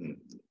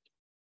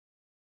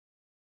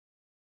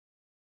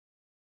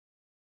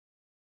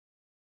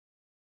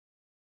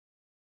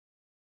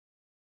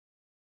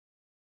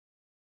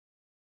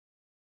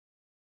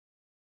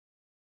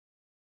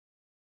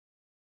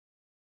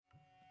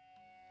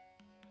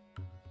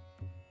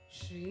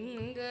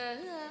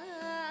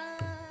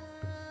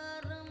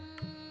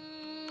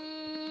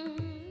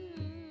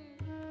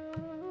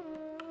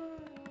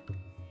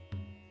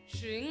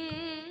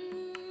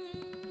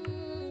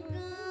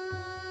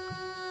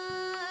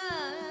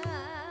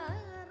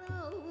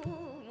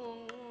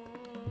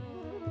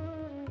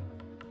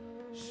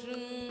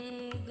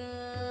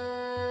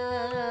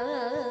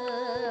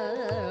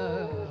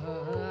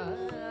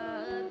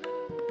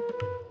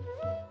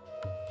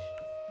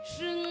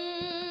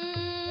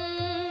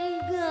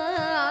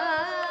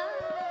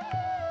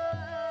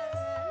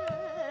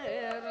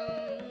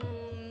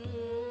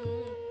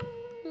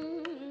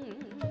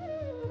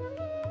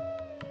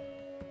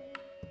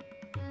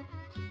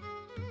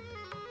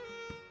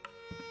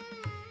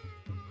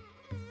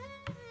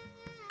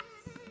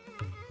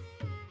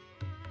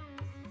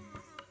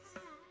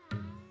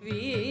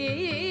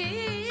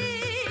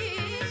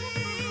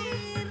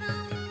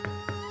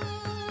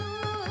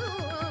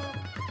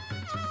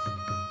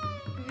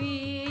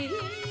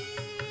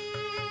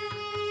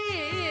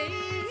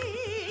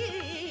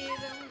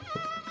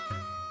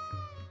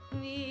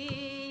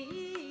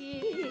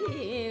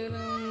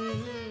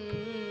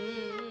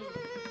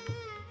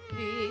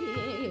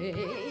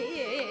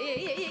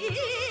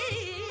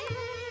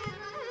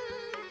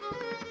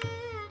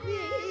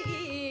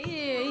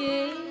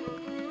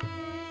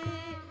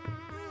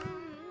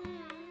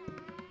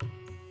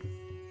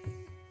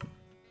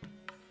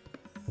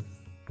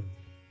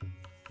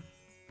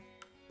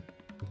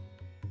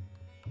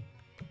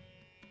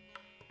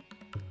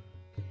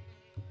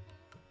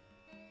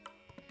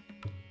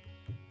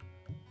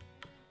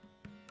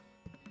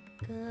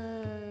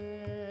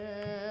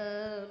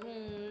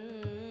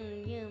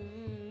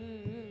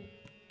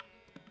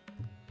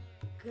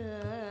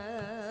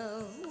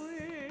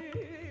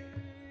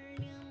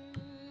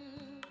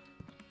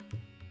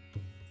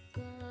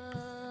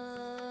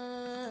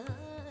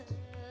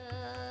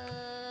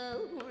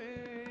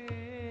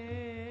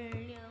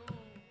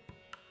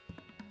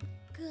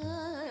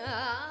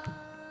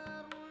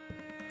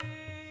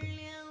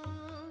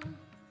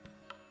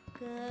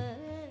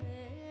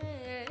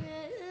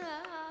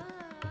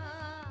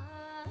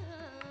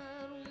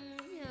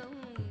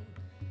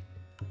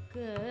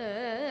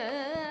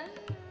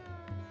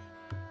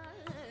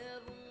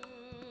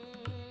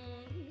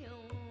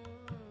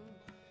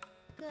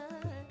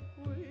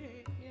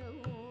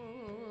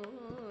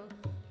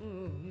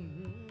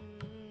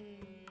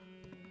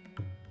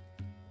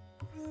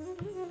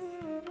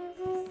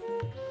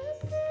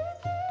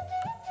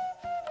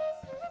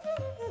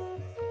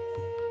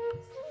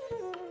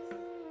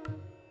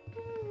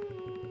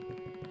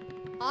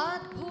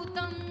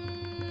 Adbhutam,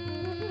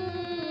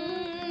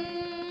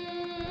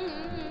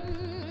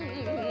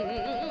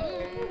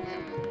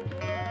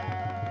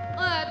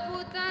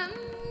 adbhutam,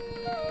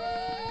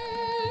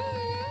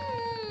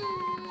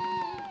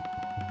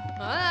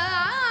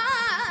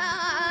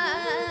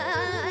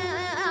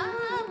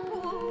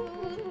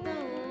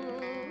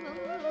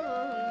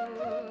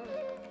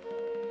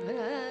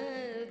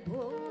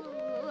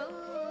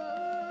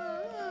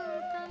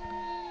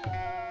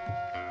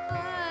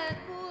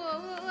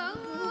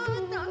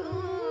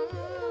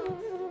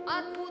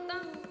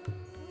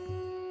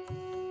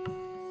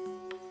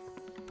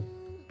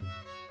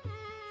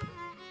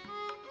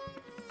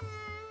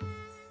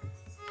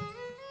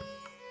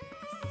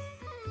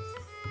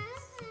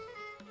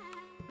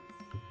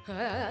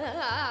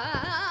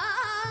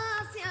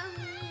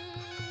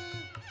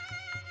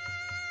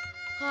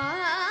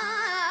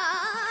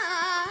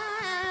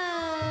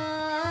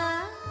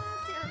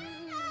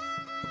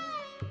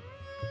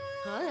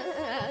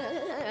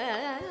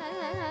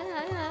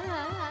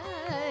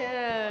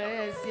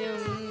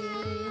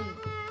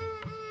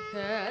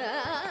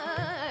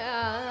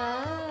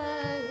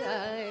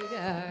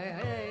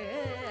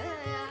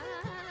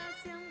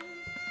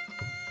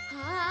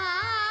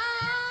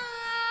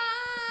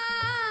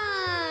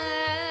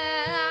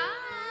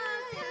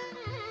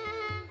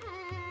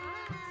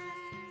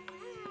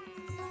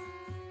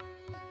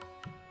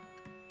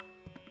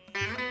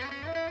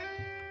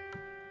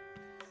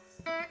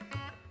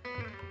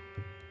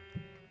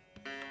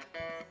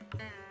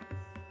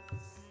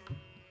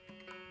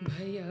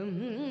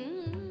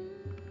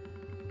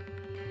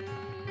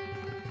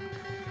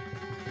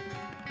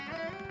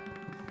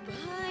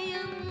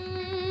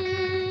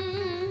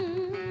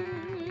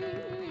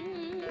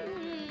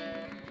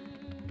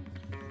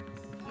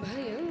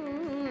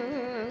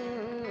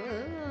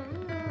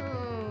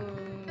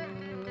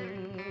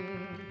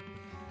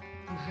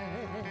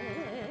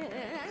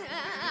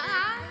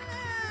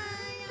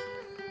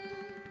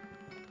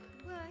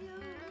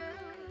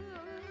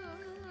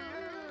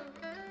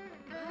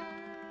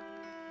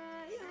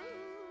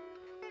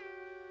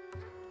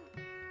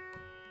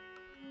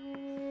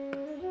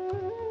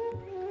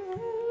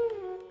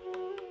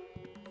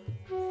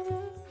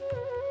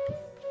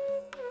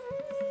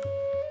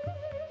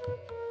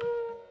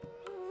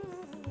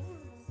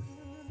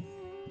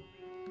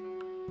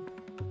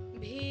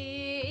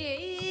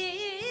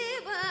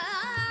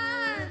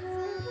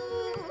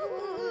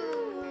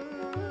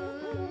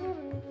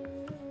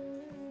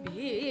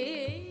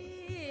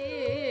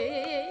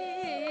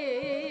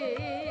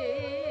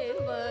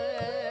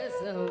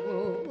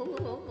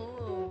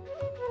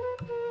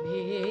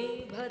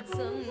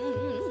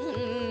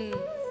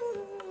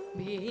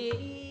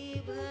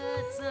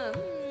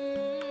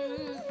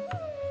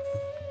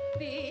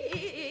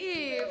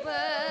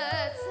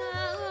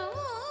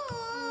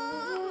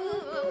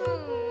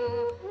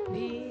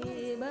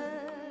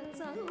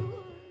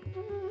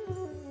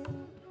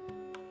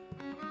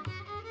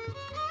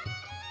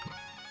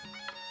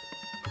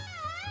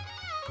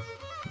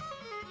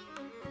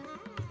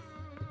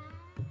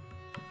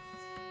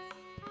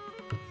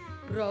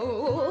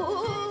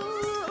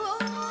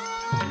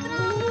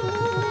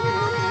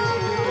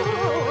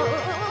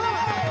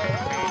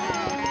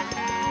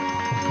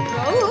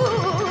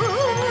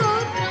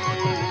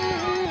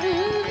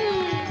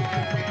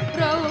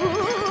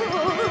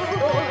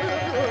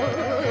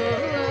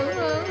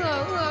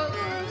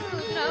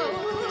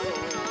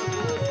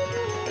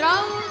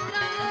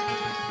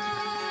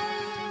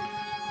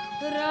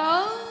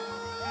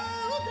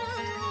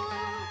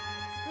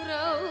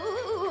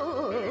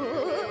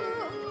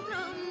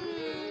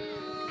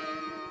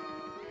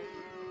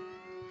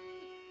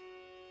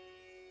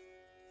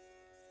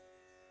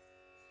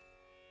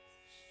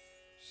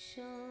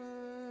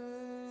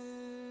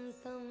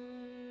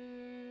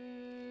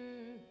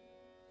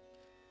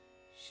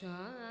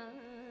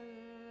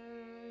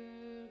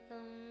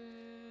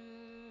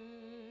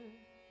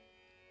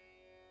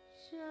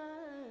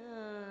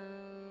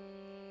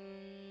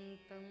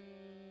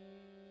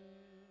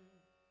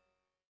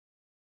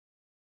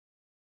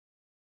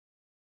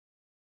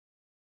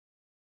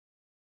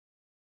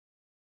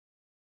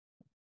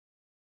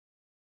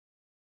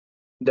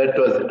 That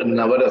was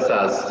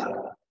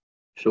Navarasas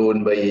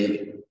shown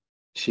by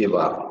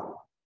Shiva.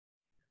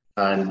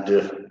 And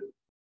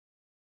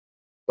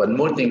one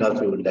more thing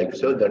also I would like to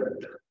show that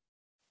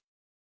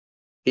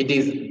it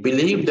is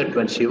believed that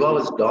when Shiva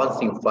was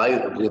dancing,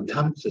 5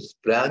 rhythms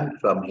sprang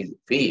from his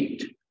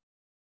feet.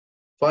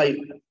 5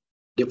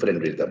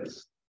 different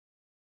rhythms.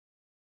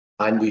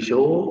 And we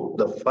show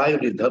the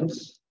 5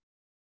 rhythms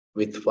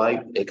with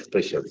 5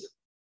 expressions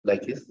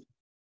like this.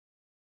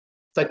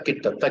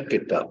 Takita,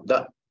 takita,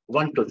 the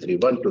 1, 2, 3,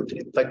 1, 2,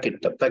 3,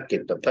 takita,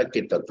 takita,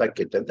 takita,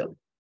 takita, the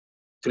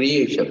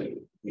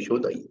creation. We show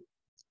the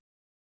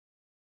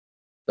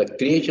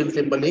creation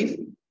symbol is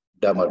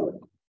Damaru.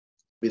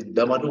 With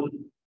Damaru,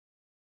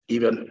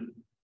 even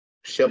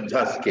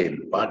Shabdas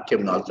came,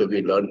 Patyam also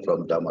we learned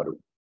from Damaru.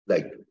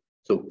 Like,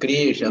 so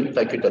creation,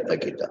 takita,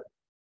 takita.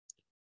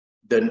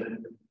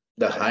 Then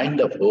the hand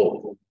of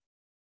hope,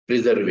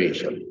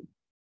 preservation,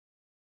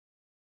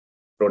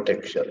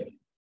 protection,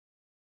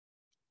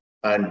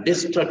 and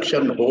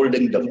destruction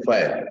holding the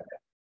fire.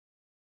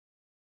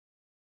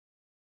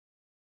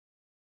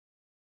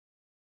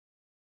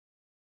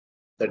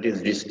 That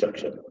is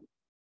destruction.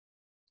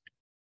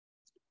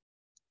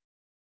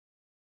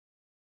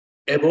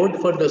 About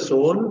for the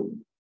soul,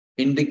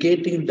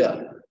 indicating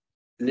the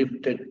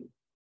lifted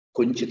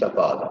Kunchita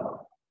Pada.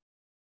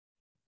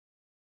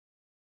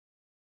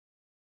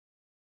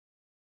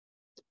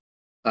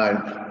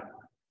 And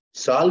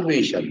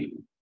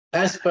salvation,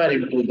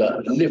 aspiring to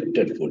the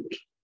lifted foot.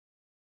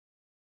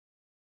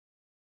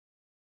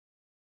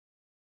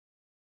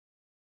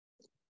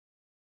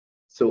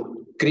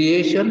 So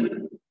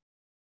creation,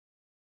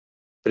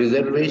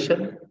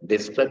 preservation,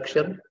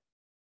 destruction,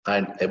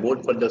 and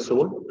abode for the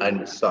soul,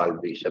 and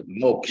salvation,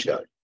 moksha.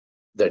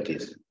 That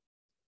is,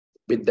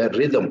 with the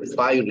rhythm,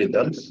 5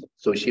 rhythms.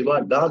 So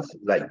Shiva does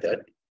like that.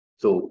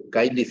 So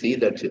kindly see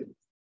that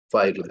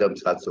 5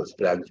 rhythms also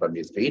sprang from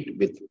his feet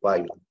with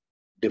 5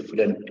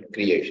 different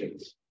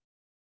creations.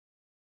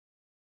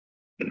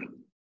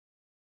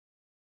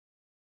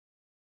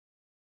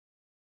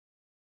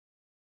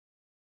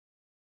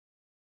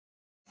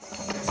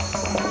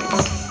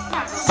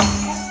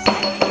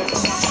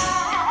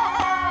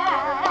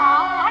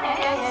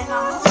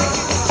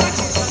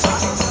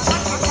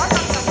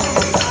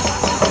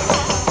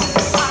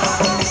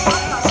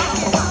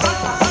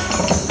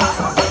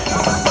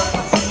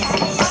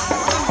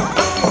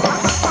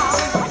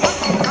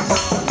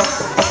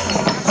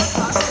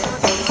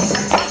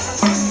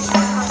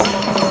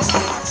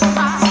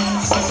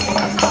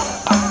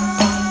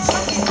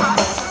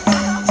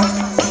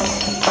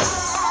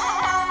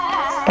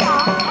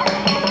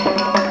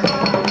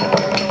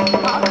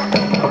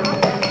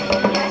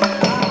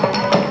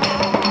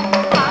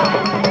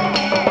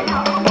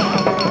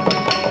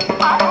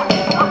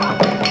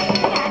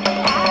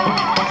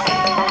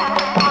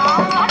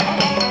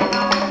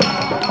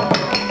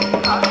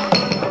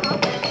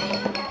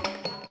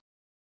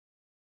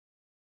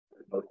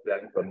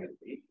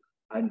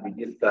 And we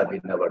just start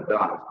in our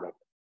dance, like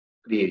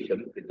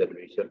creation,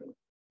 preservation,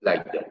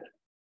 like that.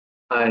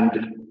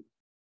 And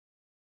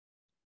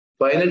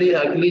finally,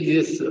 actually,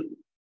 this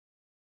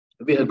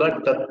we have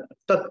got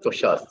Tattva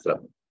Shastra,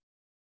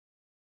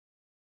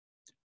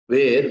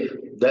 where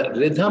the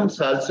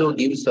rhythms also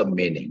give some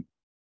meaning.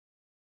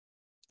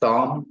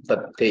 Tam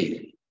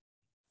Tatte,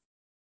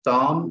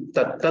 Tam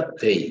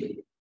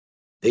Tatte,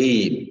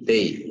 Deem,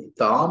 Te,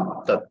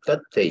 Tam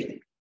Tatte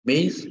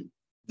means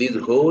this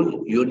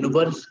whole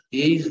universe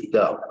is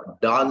the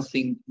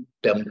dancing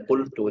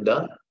temple to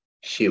the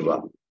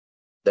Shiva.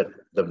 That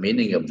the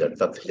meaning of the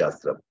Tattva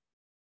Shastra.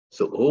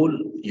 So whole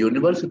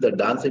universe is the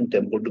dancing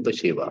temple to the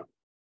Shiva.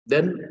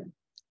 Then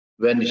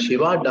when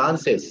Shiva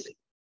dances,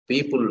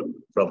 people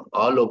from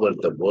all over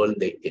the world,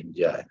 they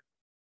enjoy.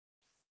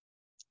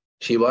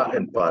 Shiva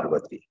and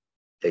Parvati,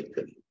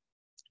 actually.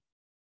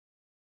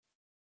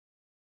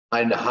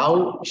 And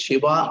how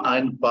Shiva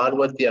and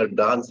Parvati are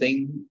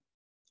dancing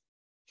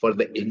for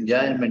the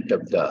enjoyment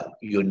of the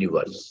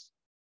universe.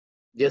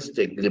 Just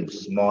a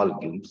glimpse, small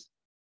glimpse.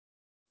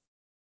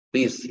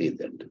 Please see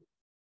that.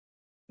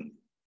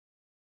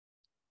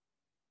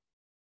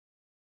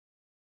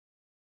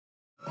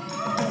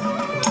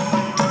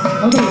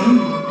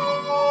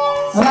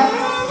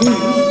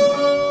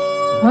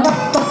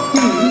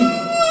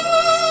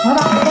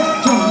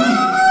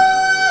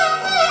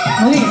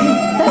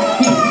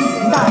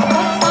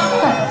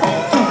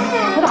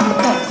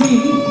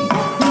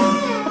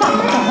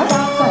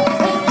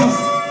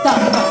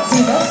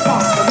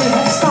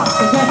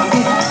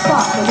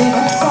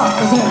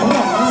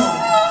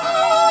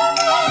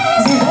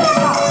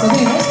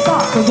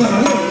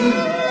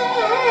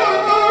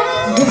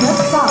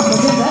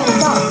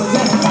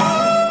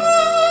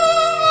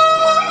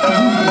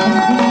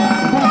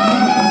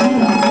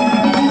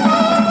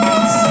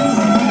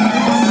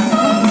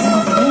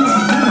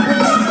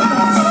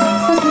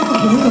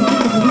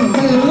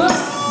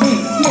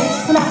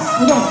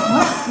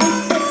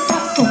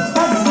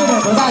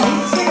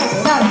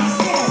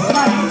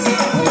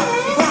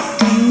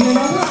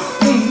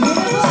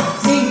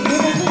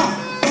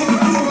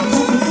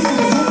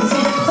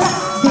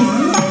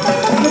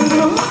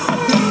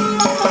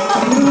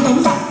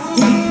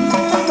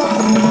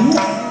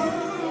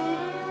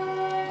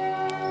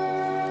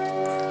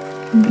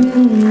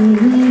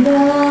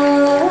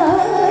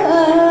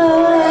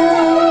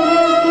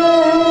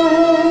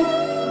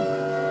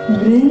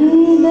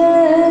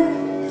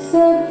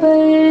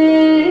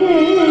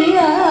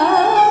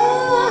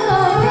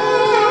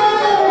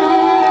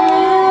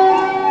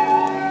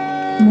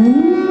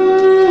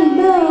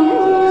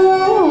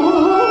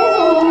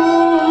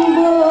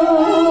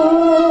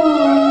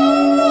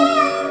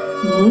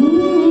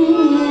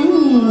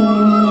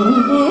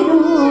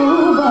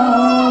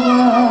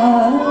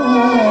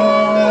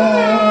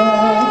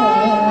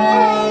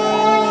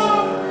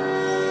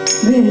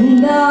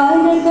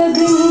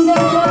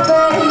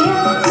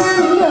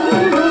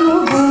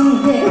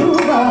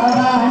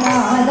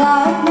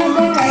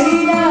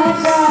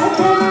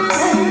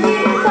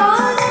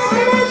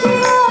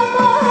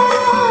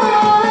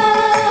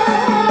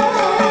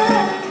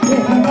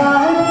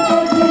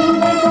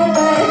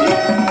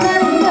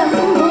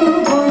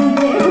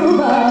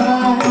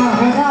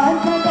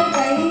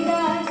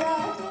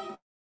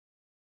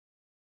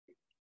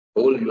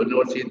 Whole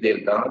university,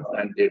 they dance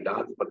and they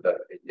dance for the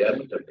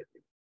enjoyment of it.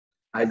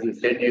 As you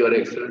said, Your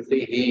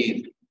Excellency,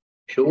 he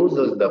shows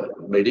us the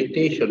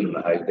meditation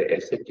as the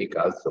ascetic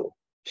also,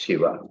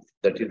 Shiva,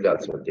 that is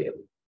also there.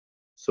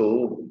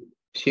 So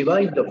Shiva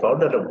is the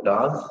founder of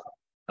dance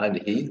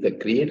and he is the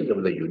creator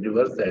of the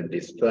universe and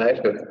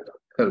destroyer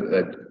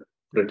and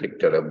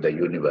protector of the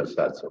universe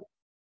also.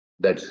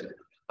 That's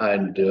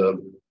and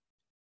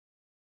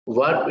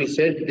what we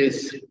said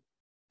is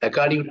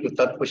according to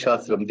Tattva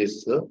Shastram,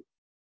 this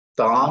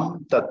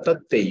Tam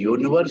Tattat, the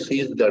universe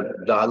is the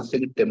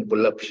dancing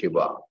temple of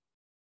Shiva.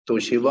 So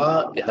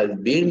Shiva has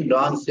been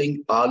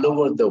dancing all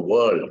over the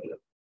world.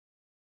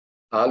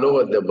 All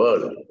over the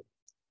world.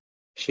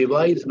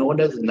 Shiva is known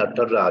as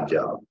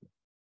Nataraja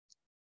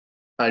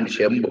and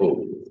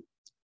Shambhu.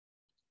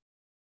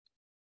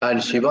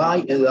 And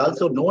Shiva is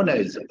also known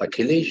as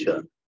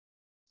Akhilesh.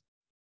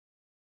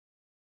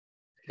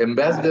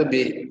 Ambassador,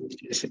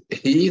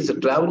 he is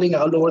traveling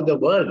all over the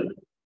world.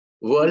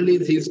 World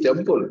is his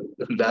temple,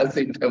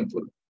 dancing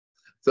temple.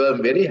 So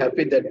I'm very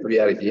happy that we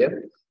are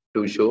here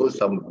to show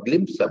some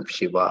glimpse of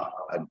Shiva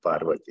and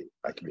Parvati.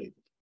 Akhilesh.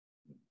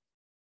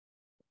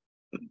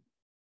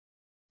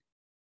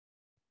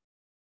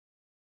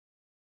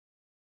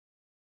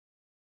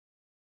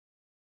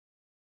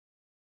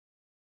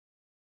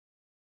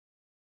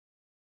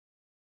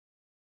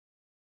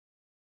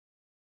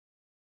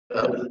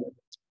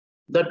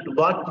 That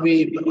what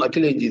we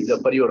actually is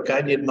for your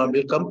candidate,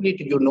 we complete.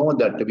 You know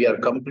that we are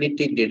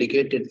completely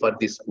dedicated for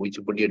this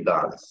Kuchipudi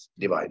dance,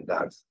 divine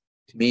dance.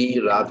 Me,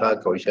 Radha,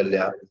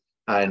 Kaushalya,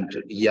 and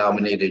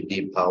Yamini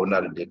Reddy,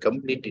 Bhavana Reddy,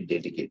 completely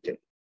dedicated.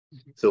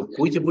 So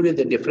Kuchipudi,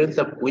 the difference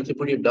of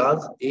Kuchipudi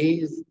dance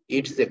is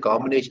it's a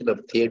combination of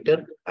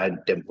theatre and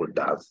temple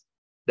dance.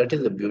 That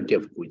is the beauty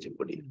of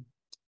Kuchipudi.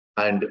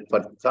 And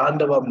for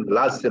Tandavam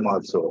Lasyam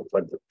also,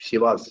 for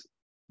Shiva's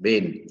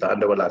main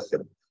Tandava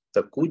Lasyam,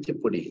 the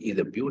Kuchipudi is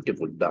a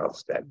beautiful dance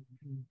style.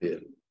 Yeah.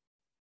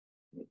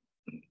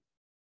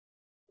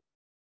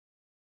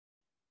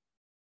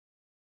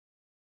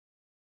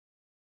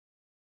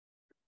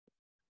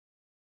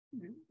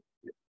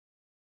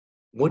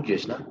 Mood,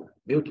 Krishna,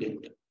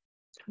 beauty.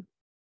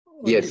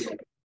 Yes.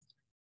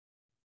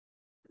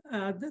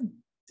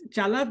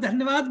 Chala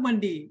dhanyavad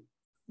Mandi.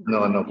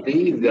 No,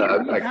 please. We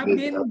have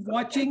been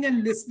watching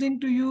and listening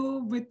to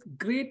you with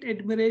great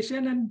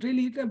admiration, and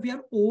really we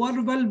are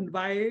overwhelmed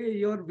by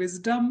your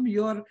wisdom,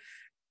 your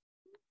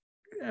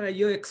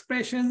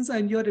expressions,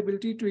 and your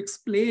ability to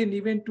explain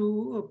even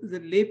to the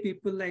lay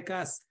people like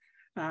us.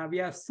 We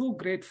are so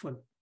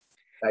grateful.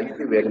 Thank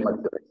you very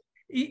much.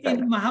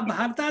 In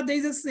Mahabharata, there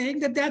is a saying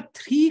that there are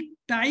 3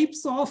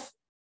 types of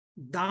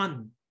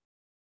dan.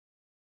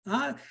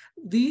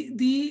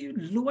 The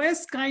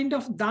lowest kind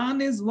of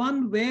dan is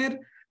one where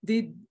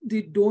the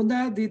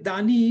donor, the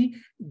dani,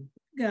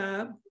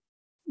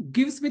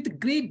 gives with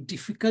great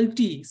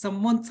difficulty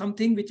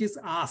something which is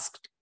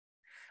asked.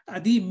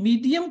 The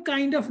medium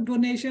kind of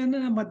donation,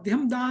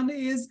 madhyam dan,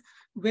 is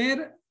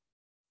where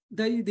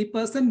the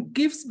person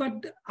gives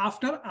but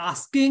after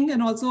asking,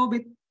 and also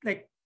with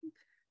like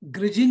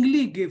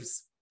grudgingly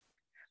gives.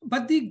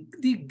 But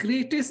the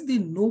greatest, the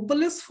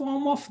noblest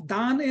form of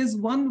dan is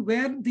one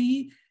where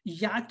the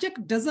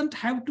yachak doesn't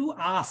have to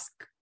ask.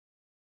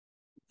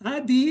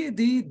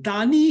 The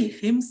dani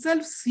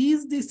himself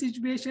sees the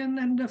situation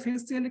and the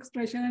facial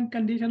expression and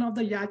condition of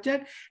the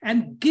yachak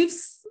and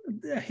gives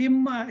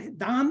him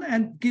dan,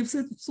 and gives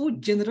it so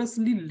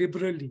generously,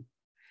 liberally.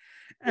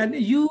 And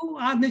you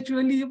are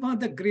naturally one of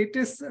the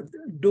greatest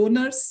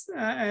donors,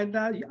 and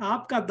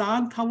आपका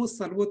दान था वो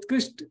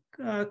सर्वोत्कृष्ट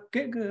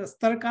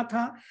स्तर का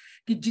था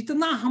कि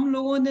जितना हम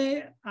लोगों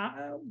ने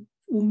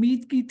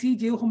उम्मीद की थी,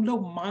 जो हम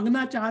लोग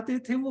मांगना चाहते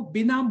थे, वो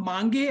बिना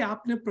मांगे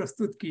आपने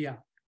प्रस्तुत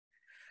किया.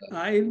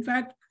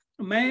 इनफैक्ट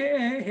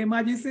मैं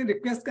हेमा जी से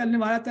रिक्वेस्ट करने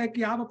वाला था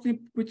कि आप अपने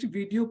कुछ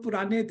वीडियो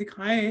पुराने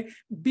दिखाएं.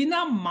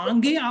 बिना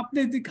मांगे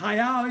आपने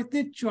दिखाया और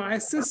इतने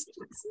चॉइसेस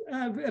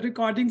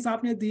रिकॉर्डिंग्स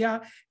आपने दिया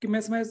कि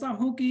मैं समझता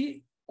हूं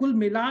कि कुल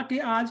मिला के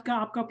आज का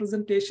आपका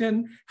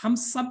प्रेजेंटेशन हम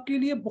सब के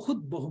लिए बहुत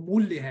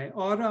बहुमूल्य है.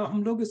 और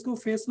हम लोग इसको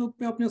फेसबुक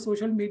पे, अपने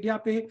सोशल मीडिया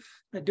पे,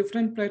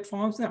 डिफरेंट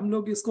प्लेटफॉर्म से हम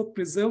लोग इसको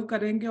प्रिजर्व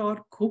करेंगे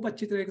और खूब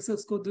अच्छी तरीके से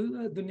उसको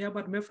दुनिया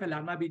भर में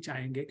फैलाना भी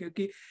चाहेंगे,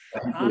 क्योंकि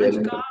आज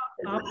का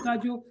आपका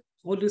जो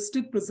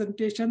होलिस्टिक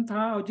प्रेजेंटेशन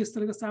था और जिस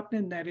तरह से आपने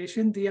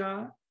नरेशन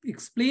दिया,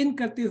 एक्सप्लेन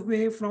करते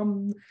हुए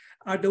फ्रॉम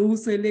अडऊ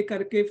से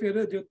लेकर के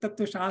फिर जो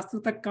तत्वशास्त्र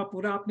तक का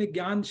पूरा आपने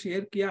ज्ञान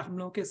शेयर किया हम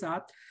लोगों के साथ,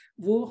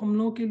 वो हम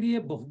लोगों के लिए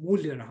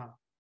बहुमूल्य रहा.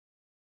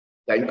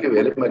 Thank you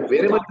very much.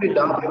 Very much.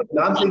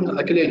 Dancing,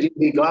 Akhilesh,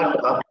 we got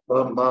a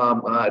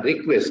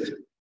request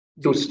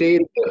to stay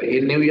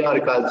in New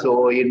York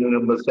also,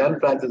 in San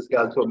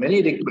Francisco also,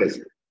 many requests.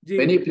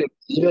 Many places,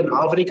 even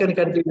African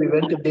countries we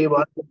went, they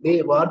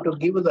want to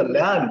give us a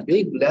land,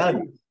 big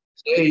land,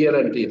 stay here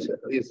and teach.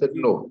 We said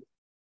no.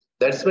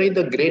 That's why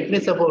the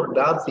greatness of our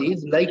dance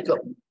is like,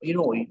 that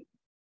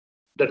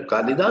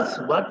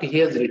Kalidas, what he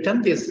has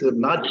written this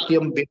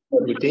Natyam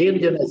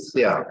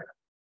Viterjanasya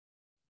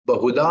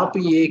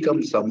Bahudapi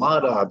Ekam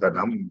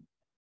Samaradhanam.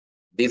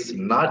 This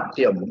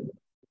Natyam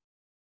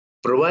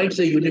provides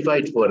a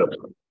unified forum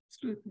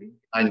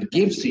and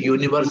gives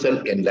universal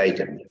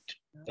enlightenment.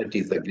 That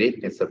is the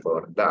greatness of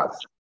our dance.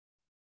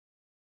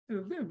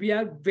 We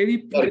are very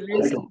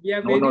privileged. We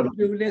are very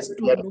privileged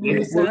to know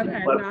you, sir.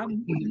 And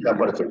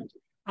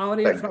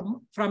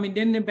From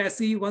Indian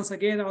Embassy, once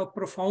again, our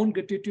profound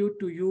gratitude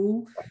to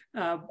you,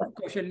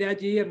 Kaushalya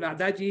ji and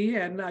Radha ji,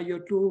 and your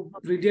two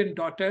brilliant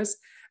daughters.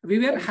 We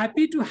were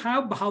happy to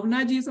have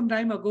Bhavna ji some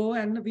time ago,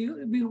 and we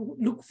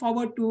look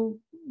forward to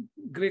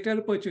greater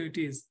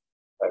opportunities.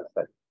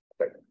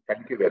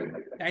 Thank you very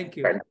much. Thank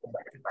you. Thank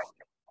you.